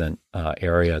pleasant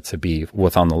area to be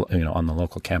with on the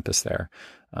local campus there.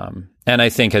 And I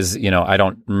think I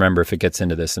don't remember if it gets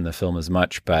into this in the film as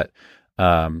much, but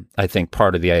I think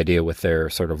part of the idea with their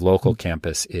sort of local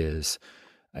campus is,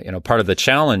 part of the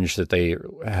challenge that they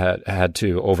had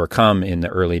to overcome in the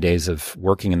early days of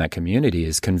working in that community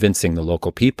is convincing the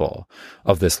local people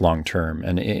of this long term.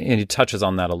 And it touches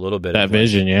on that a little bit. That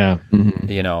vision, yeah. Mm-hmm.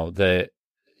 The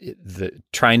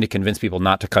trying to convince people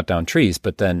not to cut down trees,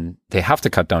 but then they have to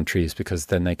cut down trees because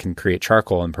then they can create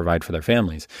charcoal and provide for their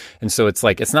families. And so it's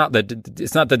like, it's not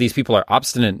that these people are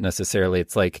obstinate necessarily.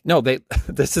 It's like, no,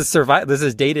 this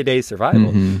is day-to-day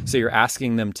survival. Mm-hmm. So you're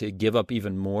asking them to give up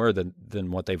even more than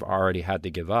what they've already had to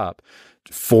give up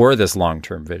for this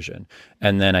long-term vision.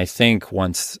 And then I think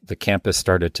once the campus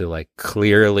started to like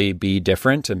clearly be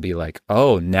different and be like,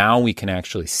 oh, now we can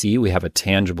actually see, we have a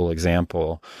tangible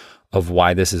example of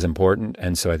why this is important.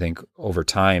 And so I think over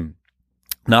time,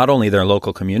 not only their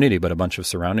local community, but a bunch of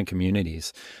surrounding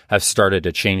communities have started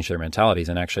to change their mentalities.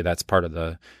 And actually that's part of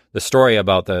the story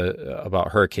about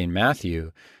Hurricane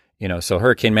Matthew. So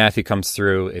Hurricane Matthew comes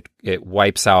through, it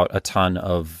wipes out a ton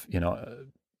of,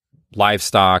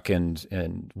 livestock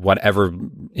and whatever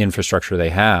infrastructure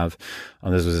they have.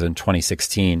 This was in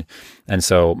 2016. And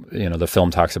so, the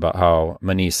film talks about how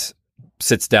Manish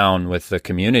sits down with the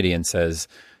community and says,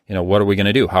 what are we going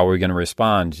to do? How are we going to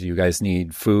respond? Do you guys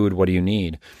need food? What do you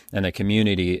need? And the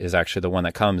community is actually the one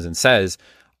that comes and says,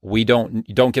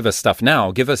 don't give us stuff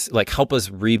now. Give us, help us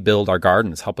rebuild our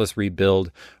gardens, help us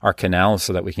rebuild our canals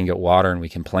so that we can get water and we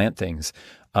can plant things.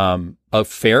 A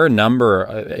fair number,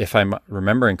 if I'm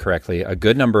remembering correctly, a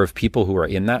good number of people who were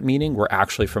in that meeting were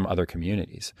actually from other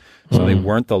communities. So they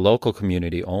weren't the local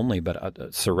community only,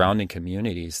 but surrounding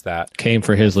communities that came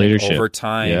for his leadership over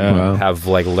time have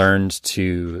learned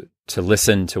to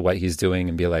listen to what he's doing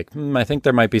and be like, I think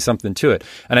there might be something to it.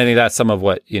 And I think that's some of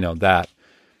what, that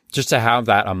just to have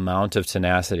that amount of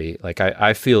tenacity.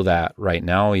 I feel that right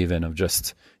now, even of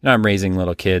just, I'm raising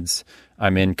little kids.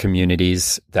 I'm in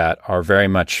communities that are very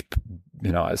much,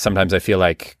 sometimes I feel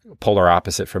like polar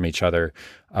opposite from each other.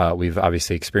 We've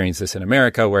obviously experienced this in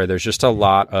America where there's just a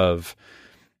lot of,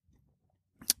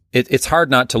 it's hard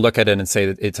not to look at it and say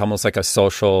that it's almost like a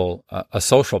social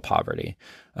poverty,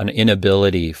 an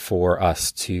inability for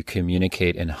us to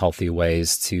communicate in healthy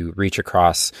ways, to reach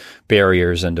across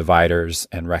barriers and dividers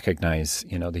and recognize,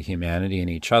 the humanity in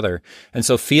each other. And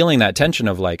so feeling that tension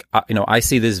of I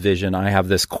see this vision, I have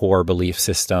this core belief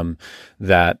system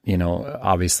that,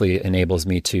 obviously enables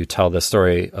me to tell the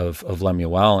story of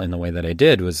Lemuel in the way that I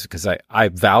did was because I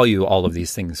value all of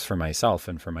these things for myself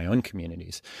and for my own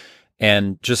communities.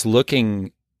 And just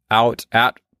looking out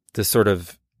at the sort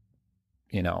of,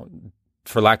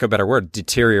 for lack of a better word,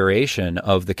 deterioration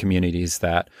of the communities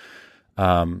that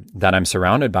I'm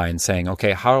surrounded by, and saying,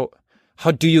 okay, how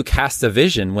do you cast a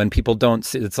vision when people don't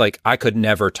see? It's like I could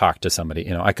never talk to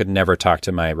somebody, I could never talk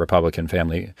to my Republican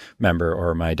family member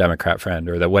or my Democrat friend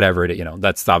or whatever it,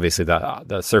 that's obviously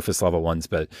the surface level ones,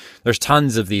 but there's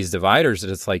tons of these dividers that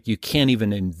it's like you can't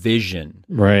even envision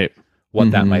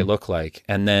what that might look like.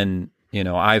 And then,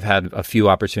 I've had a few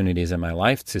opportunities in my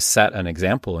life to set an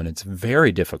example, and it's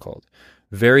very difficult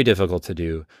to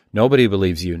do. Nobody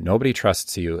believes you. Nobody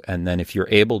trusts you. And then if you're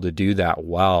able to do that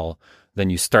well, then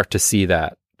you start to see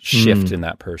that shift in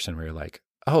that person where you're like,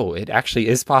 oh, it actually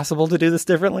is possible to do this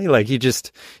differently.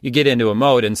 You get into a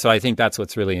mode. And so I think that's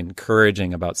what's really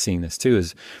encouraging about seeing this too,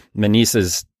 is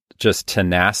Manish's just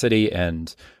tenacity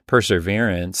and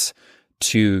perseverance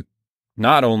to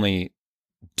not only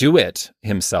do it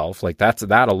himself,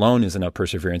 that alone is enough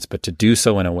perseverance, but to do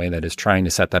so in a way that is trying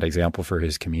to set that example for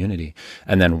his community,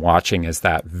 and then watching as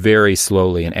that very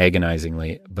slowly and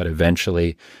agonizingly, but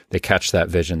eventually they catch that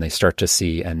vision, they start to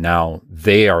see, and now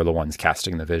they are the ones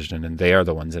casting the vision, and they are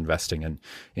the ones investing. And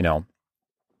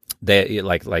they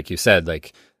like you said,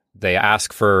 they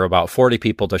ask for about 40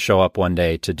 people to show up one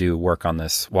day to do work on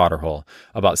this water hole.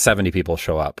 About 70 people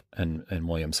show up, and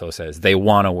William So says they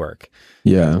want to work.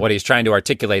 Yeah. What he's trying to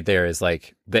articulate there is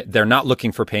they're not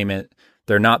looking for payment.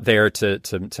 They're not there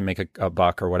to make a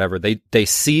buck or whatever. They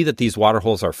see that these water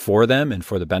holes are for them and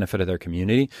for the benefit of their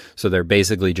community. So they're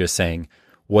basically just saying,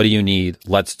 what do you need?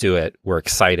 Let's do it. We're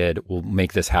excited. We'll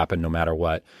make this happen no matter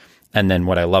what. And then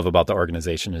what I love about the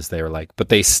organization is they were but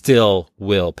they still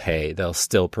will pay. They'll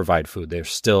still provide food. They're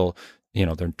still,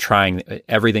 they're trying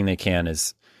everything they can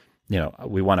is,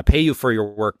 we want to pay you for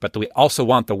your work, but we also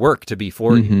want the work to be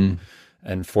for you.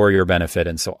 and for your benefit.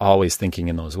 And so always thinking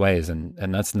in those ways. And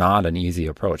that's not an easy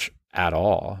approach at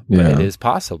all, but it is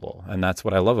possible. And that's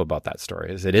what I love about that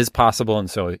story, is it is possible.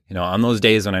 And so, on those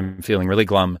days when I'm feeling really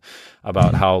glum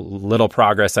about how little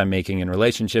progress I'm making in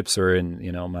relationships or in,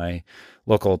 my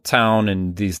local town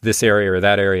and this area or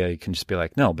that area, you can just be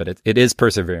like, no, but it is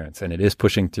perseverance and it is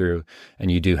pushing through, and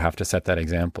you do have to set that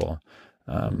example.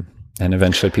 And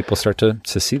eventually people start to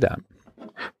see that.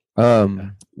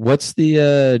 What's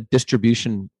the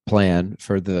distribution plan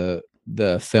for the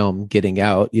film getting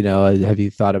out? Have you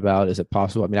thought about, is it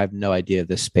possible? I mean, I have no idea of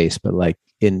this space, but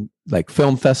in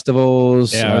film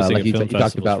festivals, you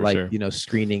talked about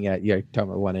screening at, you're talking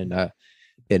about one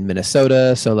in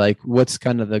Minnesota. So what's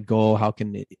kind of the goal? How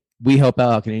can we help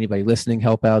out? How can anybody listening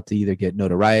help out to either get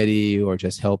notoriety or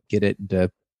just help get it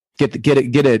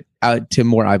out to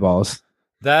more eyeballs?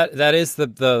 That is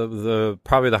the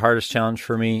probably the hardest challenge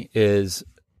for me is,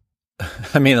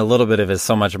 I mean, a little bit of it,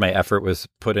 so much of my effort was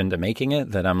put into making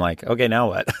it that I'm like, okay, now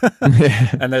what?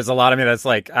 And there's a lot of me that's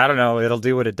like, I don't know, it'll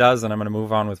do what it does and I'm going to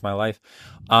move on with my life.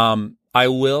 I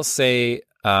will say,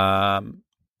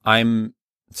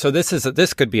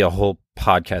 this could be a whole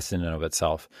podcast in and of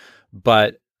itself,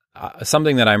 but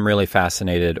something that I'm really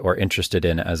fascinated or interested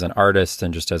in as an artist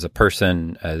and just as a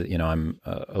person, I'm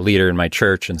a leader in my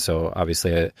church. And so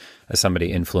obviously as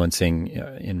somebody influencing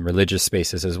in religious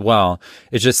spaces as well,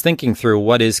 is just thinking through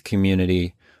what is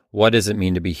community, what does it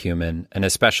mean to be human? And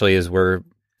especially as we're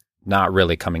not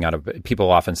really coming out of, people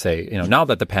often say, now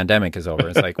that the pandemic is over,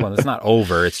 it's like, well, it's not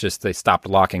over. It's just they stopped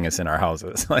locking us in our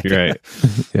houses. Right.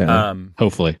 Yeah.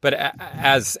 Hopefully. But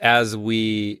as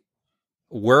we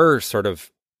were sort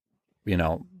of,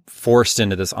 forced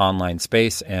into this online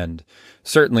space, and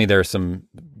certainly there's some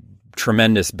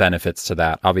tremendous benefits to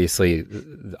that. Obviously,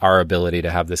 our ability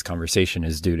to have this conversation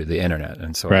is due to the internet,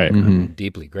 and so I'm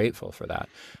deeply grateful for that.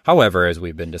 However, as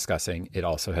we've been discussing, it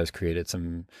also has created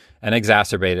and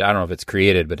exacerbated, I don't know if it's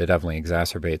created, but it definitely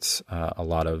exacerbates a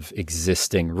lot of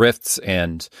existing rifts.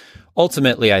 And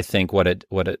ultimately, I think what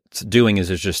it's doing is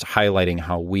just highlighting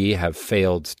how we have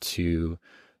failed to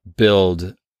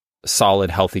build solid,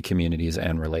 healthy communities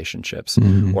and relationships,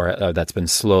 or that's been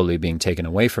slowly being taken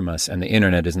away from us. And the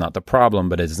internet is not the problem,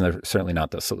 but it's certainly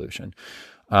not the solution.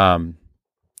 And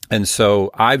so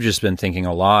I've just been thinking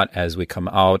a lot as we come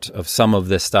out of some of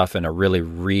this stuff and are really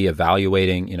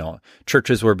reevaluating,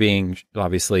 churches were being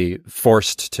obviously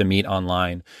forced to meet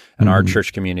online, and our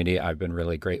church community, I've been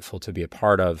really grateful to be a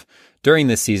part of during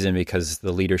this season, because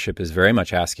the leadership is very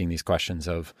much asking these questions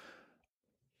of,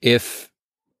 if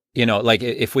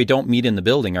we don't meet in the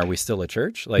building, are we still a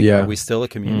church? Are we still a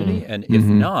community? And if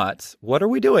not, what are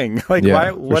we doing?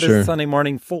 What is Sunday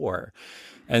morning for?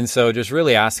 And so just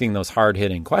really asking those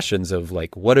hard-hitting questions of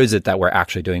what is it that we're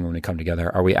actually doing when we come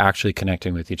together? Are we actually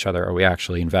connecting with each other? Are we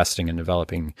actually investing in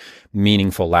developing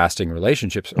meaningful, lasting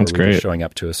relationships? Or are we just showing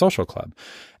up to a social club?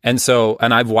 And so,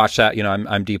 and I've watched that,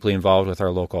 I'm deeply involved with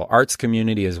our local arts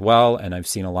community as well. And I've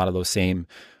seen a lot of those same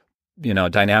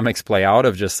dynamics play out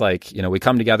of just we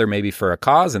come together maybe for a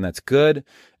cause, and that's good.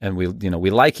 And we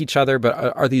like each other,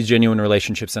 but are these genuine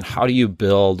relationships? And how do you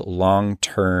build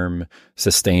long-term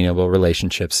sustainable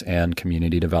relationships and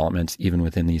community development even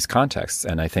within these contexts?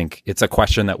 And I think it's a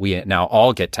question that we now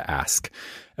all get to ask,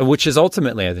 which is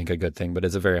ultimately, I think, a good thing, but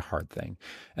it's a very hard thing.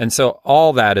 And so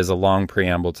all that is a long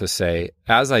preamble to say,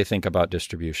 as I think about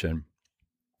distribution,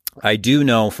 I do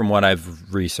know from what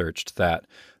I've researched that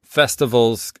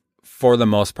festivals, for the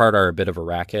most part, are a bit of a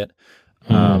racket.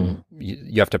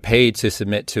 You have to pay to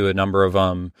submit to a number of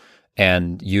them,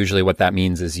 and usually what that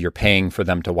means is you're paying for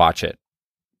them to watch it,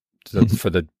 for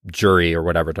the jury or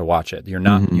whatever to watch it. You're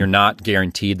not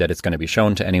guaranteed that it's going to be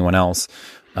shown to anyone else,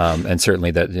 and certainly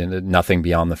that nothing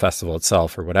beyond the festival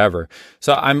itself or whatever.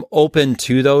 So I'm open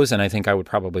to those, and I think I would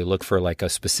probably look for a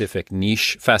specific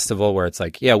niche festival where it's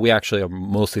we actually are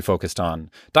mostly focused on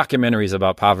documentaries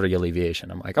about poverty alleviation.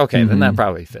 I'm like, okay, then that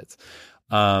probably fits.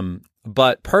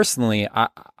 But personally,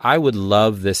 I would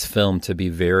love this film to be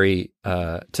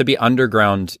to be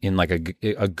underground in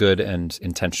a good and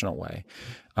intentional way.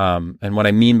 And what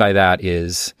I mean by that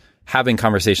is having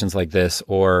conversations like this,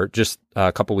 or just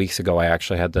a couple weeks ago, I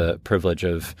actually had the privilege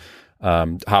of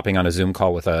hopping on a Zoom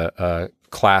call with a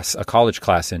college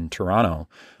class in Toronto,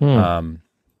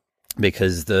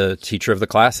 because the teacher of the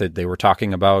class, they were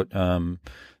talking about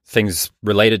things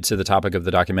related to the topic of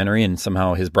the documentary, and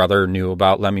somehow his brother knew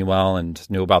about Lemuel and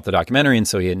knew about the documentary, and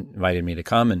so he invited me to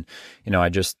come, and I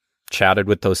just chatted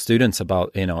with those students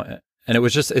about and it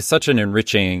was it's such an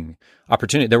enriching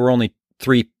opportunity. There were only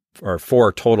 3 or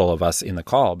 4 total of us in the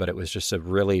call, but it was just a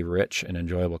really rich and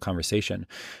enjoyable conversation.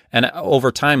 And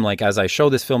over time, like as I show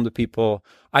this film to people,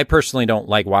 I personally don't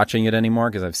like watching it anymore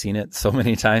because I've seen it so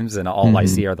many times and all I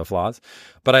see are the flaws.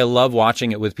 But I love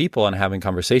watching it with people and having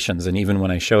conversations. And even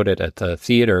when I showed it at the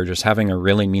theater, just having a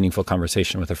really meaningful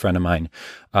conversation with a friend of mine.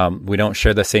 We don't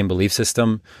share the same belief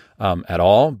system at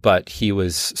all, but he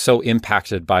was so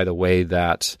impacted by the way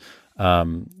that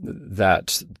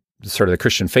that sort of the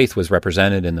Christian faith was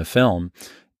represented in the film.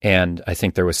 And I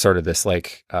think there was sort of this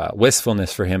like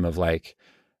wistfulness for him of like,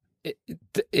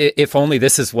 if only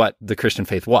this is what the Christian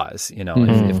faith was, you know,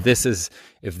 if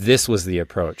this was the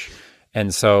approach.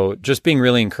 And so just being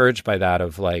really encouraged by that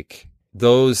of like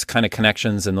those kind of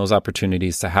connections and those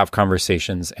opportunities to have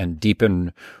conversations and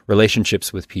deepen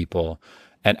relationships with people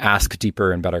and ask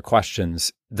deeper and better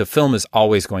questions, the film is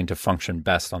always going to function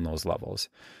best on those levels.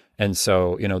 And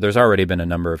so, you know, there's already been a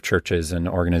number of churches and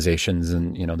organizations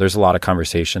and, you know, there's a lot of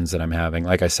conversations that I'm having.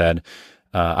 Like I said,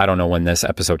 I don't know when this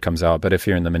episode comes out, but if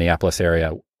you're in the Minneapolis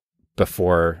area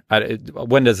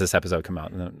when does this episode come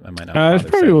out? I might not. It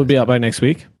probably will be out by next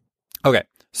week. Okay.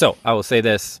 So I will say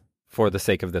this for the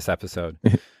sake of this episode.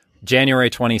 January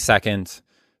 22nd,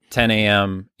 10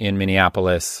 a.m. in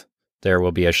Minneapolis, there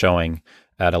will be a showing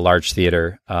at a large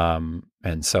theater.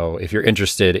 And so if you're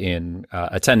interested in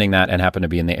attending that and happen to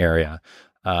be in the area,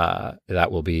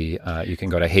 that will be, you can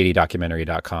go to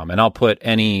HaitiDocumentary.com and I'll put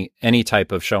any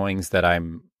type of showings that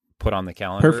I'm put on the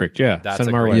calendar. Perfect. Yeah. That's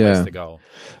a great place to go.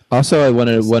 Also,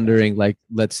 I wondering, like,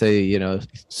 let's say, you know,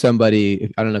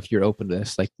 somebody, I don't know if you're open to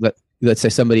this, like, let's say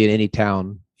somebody in any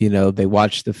town, you know, they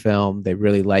watch the film, they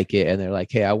really like it, and they're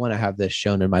like, hey, I want to have this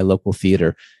shown in my local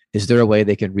theater. Is there a way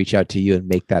they can reach out to you and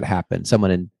make that happen? Someone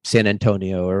in San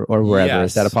Antonio or wherever.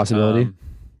 Yes. Is that a possibility?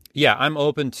 Yeah, I'm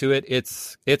open to it.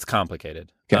 It's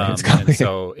complicated. Okay, it's complicated. And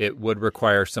so it would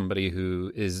require somebody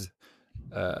who is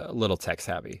a little tech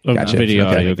savvy. Gotcha. Video,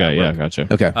 audio guy. Yeah, gotcha.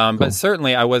 Okay. Cool. But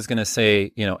certainly I was going to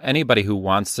say, you know, anybody who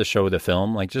wants to show the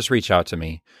film, like just reach out to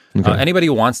me. Okay. Anybody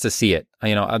who wants to see it,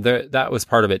 you know, that was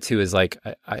part of it too, is like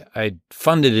I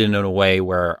funded it in a way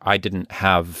where I didn't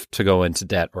have to go into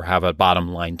debt or have a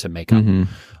bottom line to make up.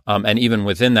 And even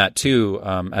within that too,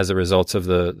 as a result of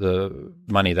the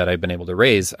money that I've been able to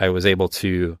raise, I was able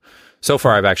to, so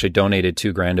far I've actually donated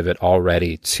 $2,000 of it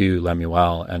already to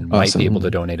Lemuel and might be able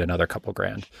to donate another couple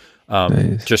grand.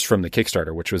 Nice. Just from the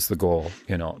Kickstarter, which was the goal,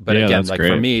 you know. But again, like great.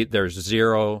 For me,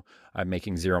 I'm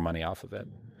making zero money off of it.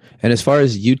 And as far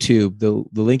as YouTube,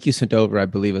 the link you sent over, I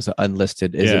believe, is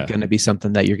unlisted. Is it going to be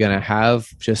something that you're going to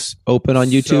have just open on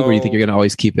YouTube, or you think you're going to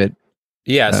always keep it?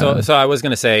 Yeah. So I was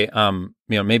going to say, you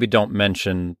know, maybe don't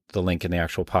mention the link in the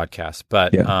actual podcast,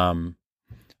 but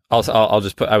I'll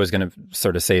just put, I was going to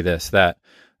sort of say this, that,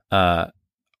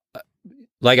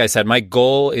 like I said, my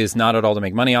goal is not at all to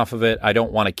make money off of it. I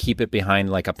don't want to keep it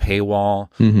behind like a paywall.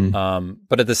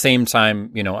 But at the same time,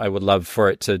 you know, I would love for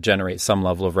it to generate some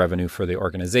level of revenue for the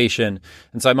organization.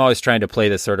 And so I'm always trying to play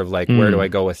this sort of like, where do I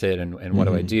go with it and what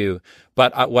do I do?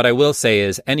 But what I will say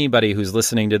is anybody who's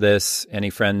listening to this,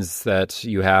 any friends that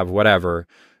you have, whatever,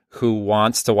 who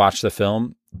wants to watch the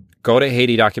film, go to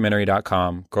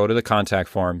HaitiDocumentary.com, go to the contact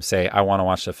form, say, I want to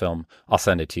watch the film. I'll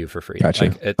send it to you for free. Gotcha.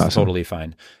 Like, it's totally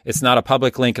fine. It's not a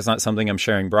public link. It's not something I'm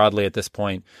sharing broadly at this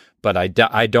point, but I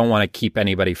don't want to keep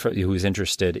anybody who's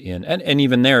interested in, and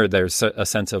even there's a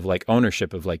sense of like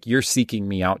ownership of like, you're seeking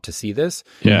me out to see this.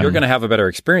 Yeah. You're going to have a better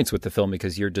experience with the film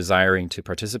because you're desiring to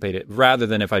participate in it, rather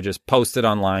than if I just post it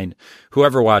online,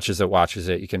 whoever watches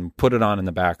it. You can put it on in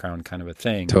the background kind of a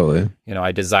thing. Totally. You know,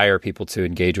 I desire people to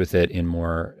engage with it in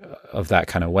more of that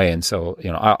kind of way. And so,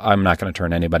 you know, I'm not going to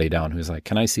turn anybody down who's like,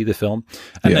 can I see the film?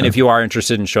 And then if you are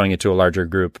interested in showing it to a larger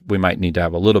group, we might need to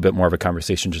have a little bit more of a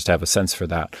conversation just to have a sense for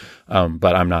that.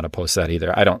 But I'm not opposed to that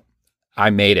either. I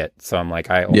made it. So I'm like,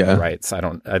 I own the rights.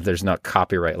 There's no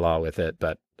copyright law with it,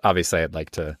 but obviously I'd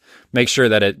like to make sure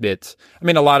that it's, I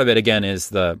mean, a lot of it again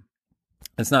is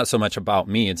it's not so much about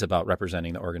me. It's about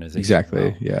representing the organization.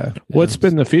 Exactly. Yeah. What's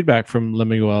been the feedback from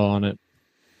Lemuel on it?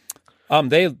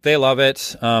 They love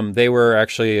it. They were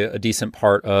actually a decent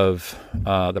part of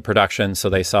the production. So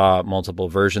they saw multiple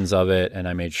versions of it, and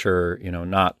I made sure, you know,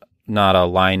 not a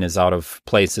line is out of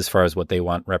place as far as what they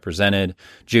want represented.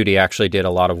 Judy actually did a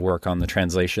lot of work on the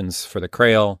translations for the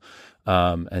Creole.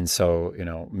 And so, you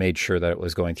know, made sure that it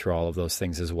was going through all of those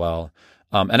things as well.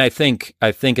 And I think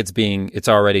it's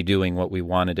already doing what we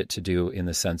wanted it to do, in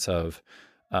the sense of,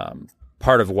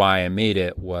 part of why I made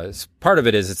it was, part of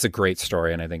it is it's a great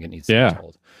story and I think it needs to be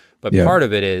told. But part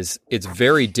of it is it's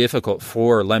very difficult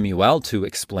for Lemuel to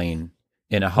explain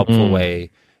in a helpful way,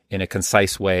 in a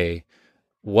concise way,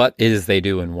 what it is they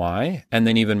do and why. And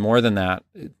then even more than that,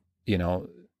 you know,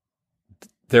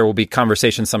 there will be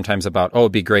conversations sometimes about, oh,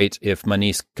 it'd be great if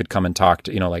Manish could come and talk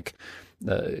to, you know, like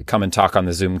come and talk on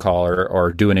the Zoom call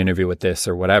or do an interview with this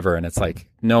or whatever. And it's like,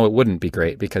 no, it wouldn't be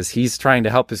great because he's trying to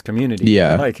help his community.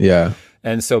 Yeah. Like, yeah.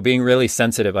 And so being really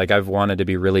sensitive, like I've wanted to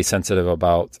be really sensitive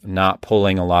about not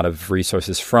pulling a lot of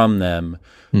resources from them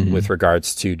with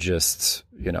regards to just,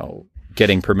 you know,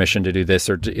 getting permission to do this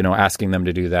or, you know, asking them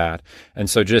to do that. And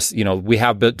so just, you know, we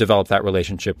have developed that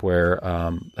relationship where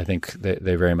I think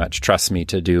they very much trust me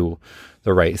to do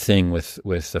the right thing with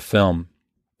the film.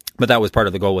 But that was part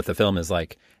of the goal with the film is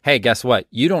like, hey, guess what?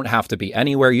 You don't have to be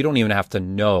anywhere. You don't even have to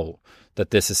know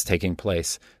that this is taking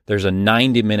place. There's a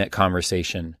 90-minute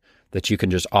conversation that you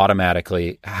can just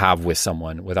automatically have with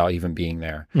someone without even being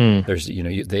there. There's, you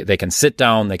know, they can sit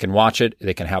down, they can watch it,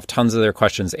 they can have tons of their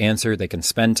questions answered, they can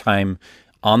spend time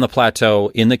on the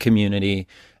plateau in the community,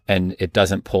 and it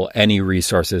doesn't pull any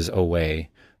resources away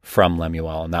from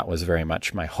Lemuel. And that was very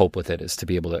much my hope with it, is to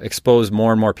be able to expose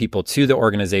more and more people to the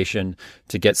organization,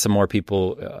 to get some more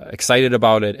people excited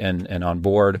about it and on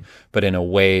board, but in a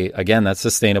way, again, that's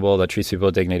sustainable, that treats people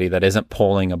with dignity, that isn't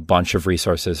pulling a bunch of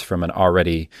resources from an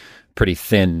already pretty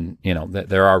thin, you know,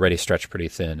 they're already stretched pretty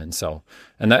thin. And so,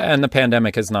 and the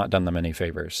pandemic has not done them any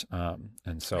favors.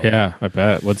 And so, yeah, I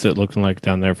bet. What's it looking like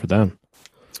down there for them?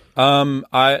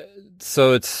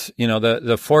 So it's, you know,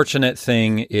 the fortunate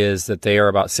thing is that they are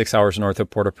about 6 hours north of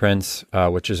Port-au-Prince,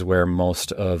 which is where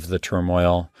most of the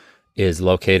turmoil is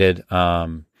located.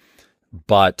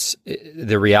 But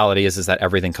the reality is that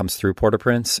everything comes through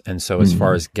Port-au-Prince. And so as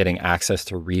far as getting access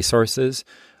to resources,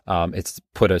 it's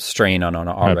put a strain on an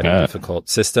already difficult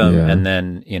system. Yeah. And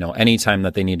then, you know, anytime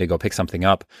that they need to go pick something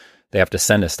up, they have to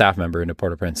send a staff member into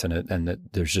Port-au-Prince, and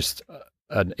there's just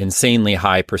an insanely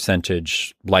high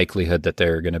percentage likelihood that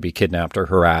they're going to be kidnapped or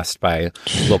harassed by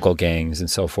local gangs and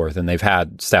so forth. And they've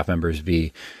had staff members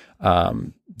be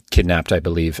kidnapped, I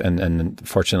believe, and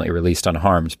fortunately released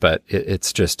unharmed. But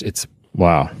it's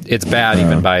wow, it's bad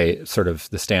even by sort of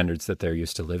the standards that they're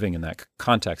used to living in that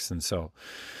context. And so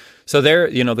they're,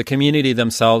 you know, the community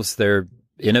themselves, they're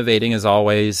innovating as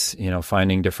always, you know,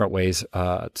 finding different ways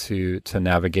to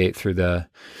navigate through the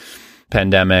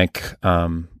pandemic.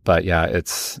 But yeah,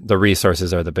 it's the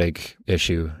resources are the big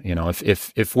issue. You know,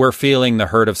 if we're feeling the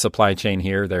hurt of supply chain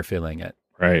here, they're feeling it.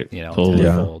 Right. You know, totally.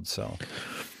 tenfold, So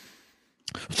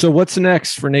what's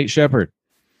next for Nate Shepherd?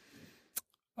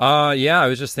 Yeah, I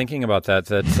was just thinking about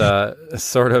that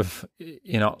sort of,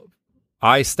 you know,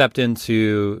 I stepped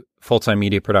into full-time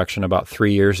media production about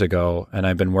 3 years ago, and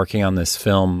I've been working on this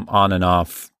film on and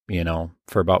off, you know,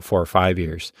 for about 4 or 5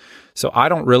 years. So I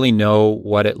don't really know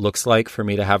what it looks like for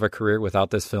me to have a career without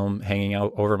this film hanging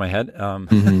out over my head.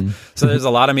 So there's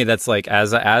a lot of me that's like,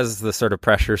 as the sort of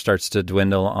pressure starts to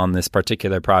dwindle on this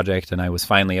particular project, and I was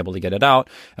finally able to get it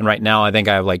out. And right now I think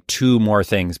I have like 2 more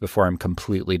things before I'm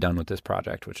completely done with this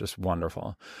project, which is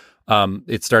wonderful.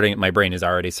 It's starting, my brain is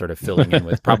already sort of filling in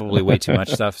with probably way too much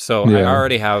stuff. So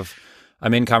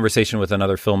I'm in conversation with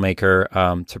another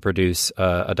filmmaker to produce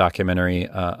a documentary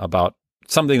about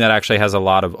something that actually has a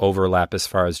lot of overlap as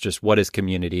far as just what is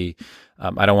community.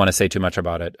 I don't want to say too much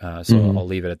about it, so I'll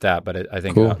leave it at that. But I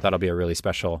think that'll be a really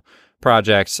special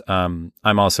project. I'm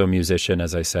also a musician,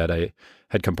 as I said. I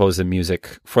had composed the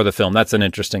music for the film. That's an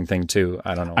interesting thing too.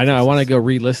 I don't know. I know. I want to go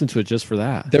re-listen to it just for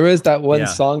that. There is that one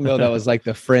song though that was like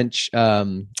the French. I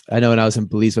know when I was in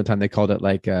Belize one time, they called it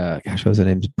like, what was the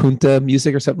name? Punta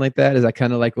music or something like that. Is that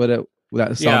kind of like that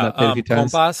song that played a few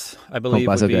times? Compas, I believe,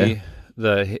 would be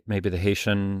maybe the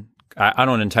Haitian. I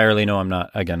don't entirely know. I'm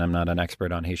not an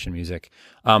expert on Haitian music.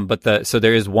 So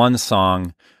there is one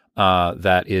song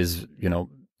that is, you know,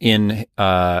 in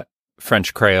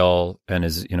French Creole and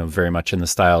is, you know, very much in the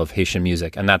style of Haitian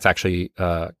music, and that's actually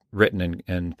written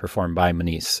and performed by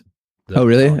Manish. Oh,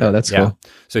 really? Oh, that's cool.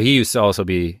 So he used to also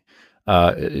be.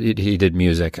 He did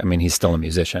music. I mean, he's still a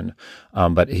musician,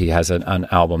 but he has an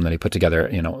album that he put together.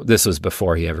 You know, this was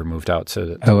before he ever moved out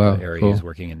to the area he's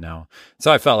working in now.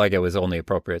 So I felt like it was only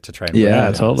appropriate to try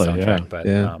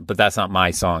and but that's not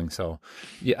my song. So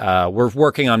we're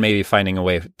working on maybe finding a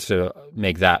way to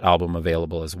make that album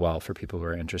available as well for people who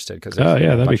are interested, because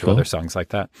there's a bunch of other songs like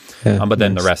that. But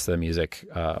then the rest of the music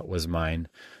was mine.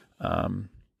 And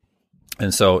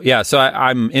so so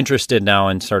I'm interested now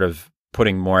in sort of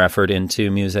putting more effort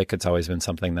into music. It's always been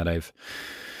something that I've,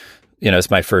 you know, it's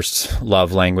my first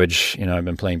love language. You know, I've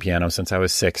been playing piano since I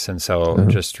was 6. And so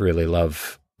just really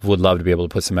would love to be able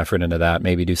to put some effort into that,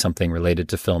 maybe do something related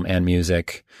to film and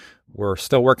music. We're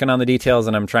still working on the details,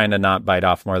 and I'm trying to not bite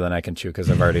off more than I can chew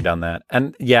because I've already done that.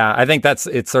 And yeah, I think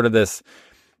it's sort of this,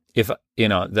 if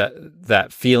that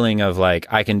feeling of like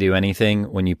I can do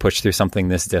anything when you push through something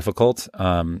this difficult,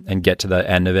 and get to the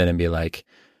end of it and be like,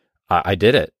 I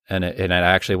did it, and it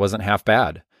actually wasn't half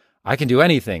bad. I can do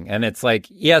anything, and it's like,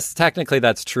 yes, technically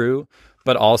that's true,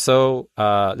 but also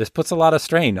this puts a lot of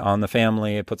strain on the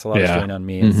family. It puts a lot of strain on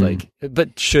me. It's like,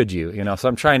 but should you? So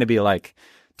I'm trying to be like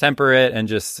temper it, and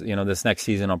just this next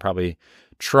season I'll probably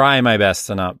try my best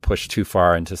to not push too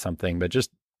far into something, but just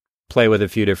play with a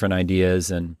few different ideas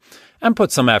and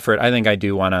put some effort. I think I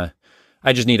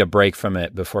just need a break from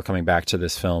it before coming back to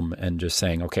this film and just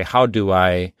saying, okay, how do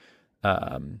I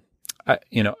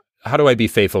how do I be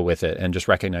faithful with it and just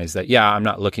recognize that, yeah, I'm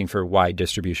not looking for wide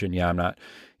distribution. Yeah, I'm not,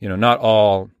 not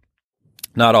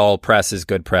all press is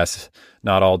good press.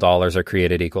 Not all dollars are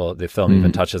created equal. The film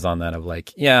even touches on that of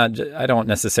like, yeah, I don't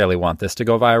necessarily want this to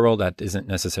go viral. That isn't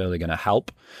necessarily going to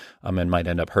help, and might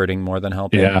end up hurting more than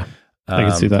helping. Yeah, I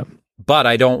can see that. But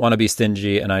I don't want to be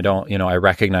stingy, and I don't, I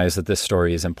recognize that this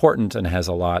story is important and has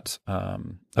a lot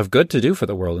of good to do for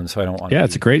the world, and so I don't want. Yeah,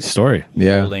 it's a great story.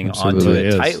 Yeah, holding onto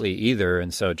it tightly either,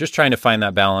 and so just trying to find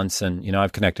that balance. And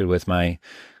I've connected with my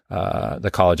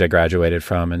the college I graduated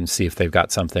from, and see if they've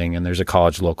got something. And there's a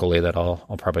college locally that I'll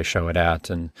probably show it at,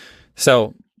 and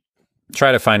so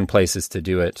try to find places to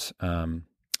do it, and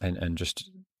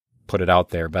just put it out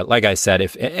there. But like I said,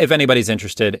 if anybody's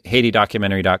interested,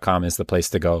 HaitiDocumentary.com is the place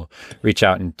to go. Reach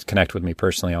out and connect with me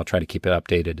personally. I'll try to keep it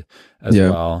updated as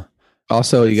well.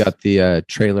 Also, you got the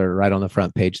trailer right on the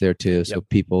front page there too. So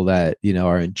people that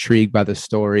are intrigued by the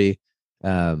story,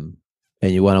 and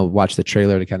you want to watch the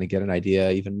trailer to kind of get an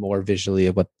idea even more visually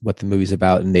of what the movie's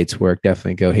about and Nate's work,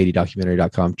 definitely go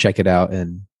HaitiDocumentary.com, check it out,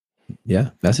 and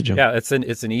message him. Yeah, it's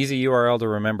an easy URL to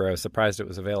remember. I was surprised it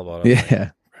was available.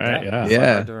 Yeah. Right,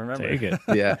 yeah. To remember. Take it.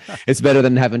 Yeah, it's better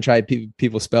than having tried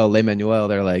people spell Le Manuel.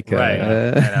 They're like, right.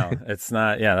 I know it's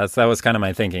not. Yeah, that was kind of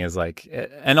my thinking. Is like,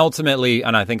 and ultimately,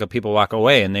 and I think people walk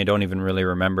away and they don't even really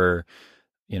remember,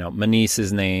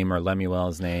 Manice's name or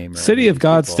Lemuel's name. Or City of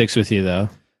God sticks with you though.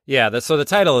 Yeah. So the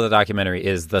title of the documentary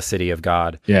is The City of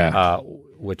God. Yeah.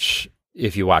 Which,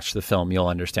 if you watch the film, you'll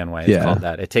understand why it's called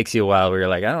that. It takes you a while where you're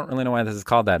like, I don't really know why this is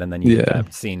called that, and then you get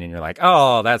that scene and you're like,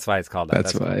 oh, that's why it's called that.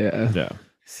 That's why. Yeah.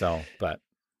 So, but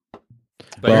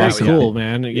very cool,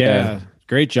 man. Yeah.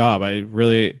 Great job. I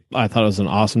thought it was an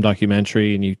awesome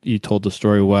documentary, and you told the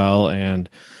story well. And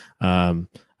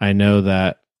I know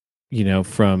that,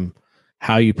 from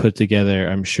how you put together,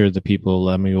 I'm sure the people of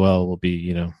Lemuel will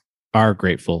be, are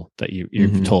grateful that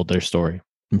you've told their story.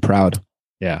 I'm proud.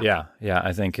 Yeah.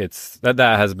 I think it's that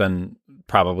has been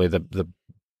probably the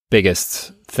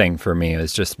biggest thing for me,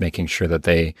 is just making sure that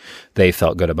they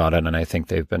felt good about it. And I think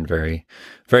they've been very,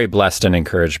 very blessed and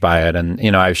encouraged by it. And,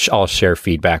 I'll share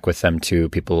feedback with them too.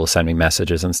 People will send me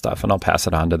messages and stuff, and I'll pass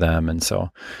it on to them. And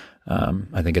so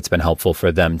I think it's been helpful for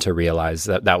them to realize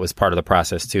that was part of the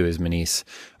process too, is Manice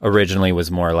originally was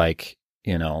more like,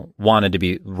 wanted to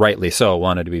be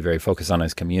very focused on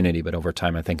his community, but over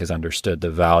time I think has understood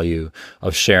the value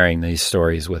of sharing these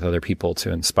stories with other people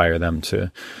to inspire them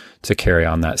to carry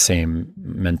on that same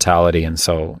mentality. And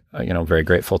so, very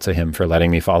grateful to him for letting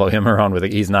me follow him around with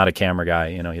it. He's not a camera guy,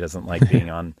 he doesn't like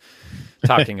being on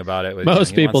talking about it.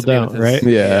 Most people don't, right?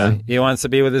 Yeah. He wants to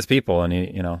be with his people, and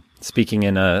he, speaking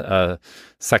in a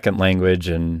second language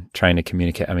and trying to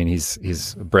communicate. I mean,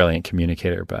 he's a brilliant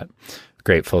communicator, but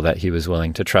grateful that he was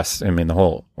willing to trust, the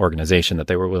whole organization, that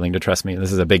they were willing to trust me.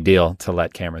 This is a big deal to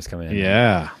let cameras come in.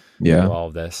 Yeah. All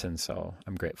of this. And so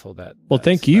I'm grateful that. Well,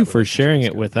 thank you for sharing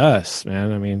it with us,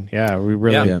 man. We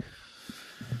really,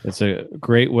 it's a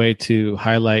great way to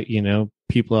highlight,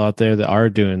 people out there that are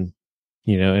doing,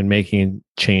 and making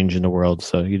change in the world.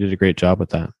 So you did a great job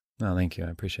with that. Oh, thank you. I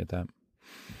appreciate that.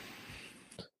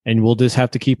 And we'll just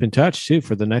have to keep in touch too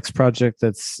for the next project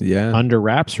that's under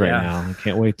wraps right now. I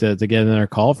can't wait to get another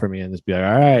call from you and just be like,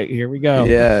 all right, here we go.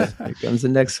 Yeah, here comes the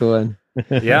next one.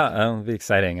 It'll be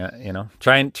exciting.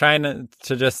 Trying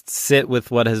to just sit with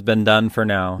what has been done for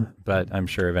now, but I'm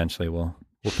sure eventually we'll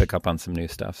pick up on some new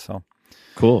stuff. So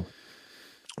cool.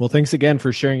 Well, thanks again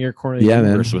for sharing your corner of the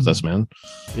universe with us, man.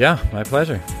 Yeah, my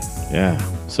pleasure. Yeah,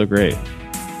 so great.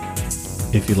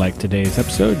 If you liked today's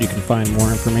episode, you can find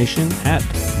more information at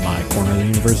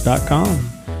mycorneroftheuniverse.com.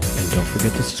 And don't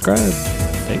forget to subscribe.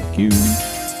 Thank you.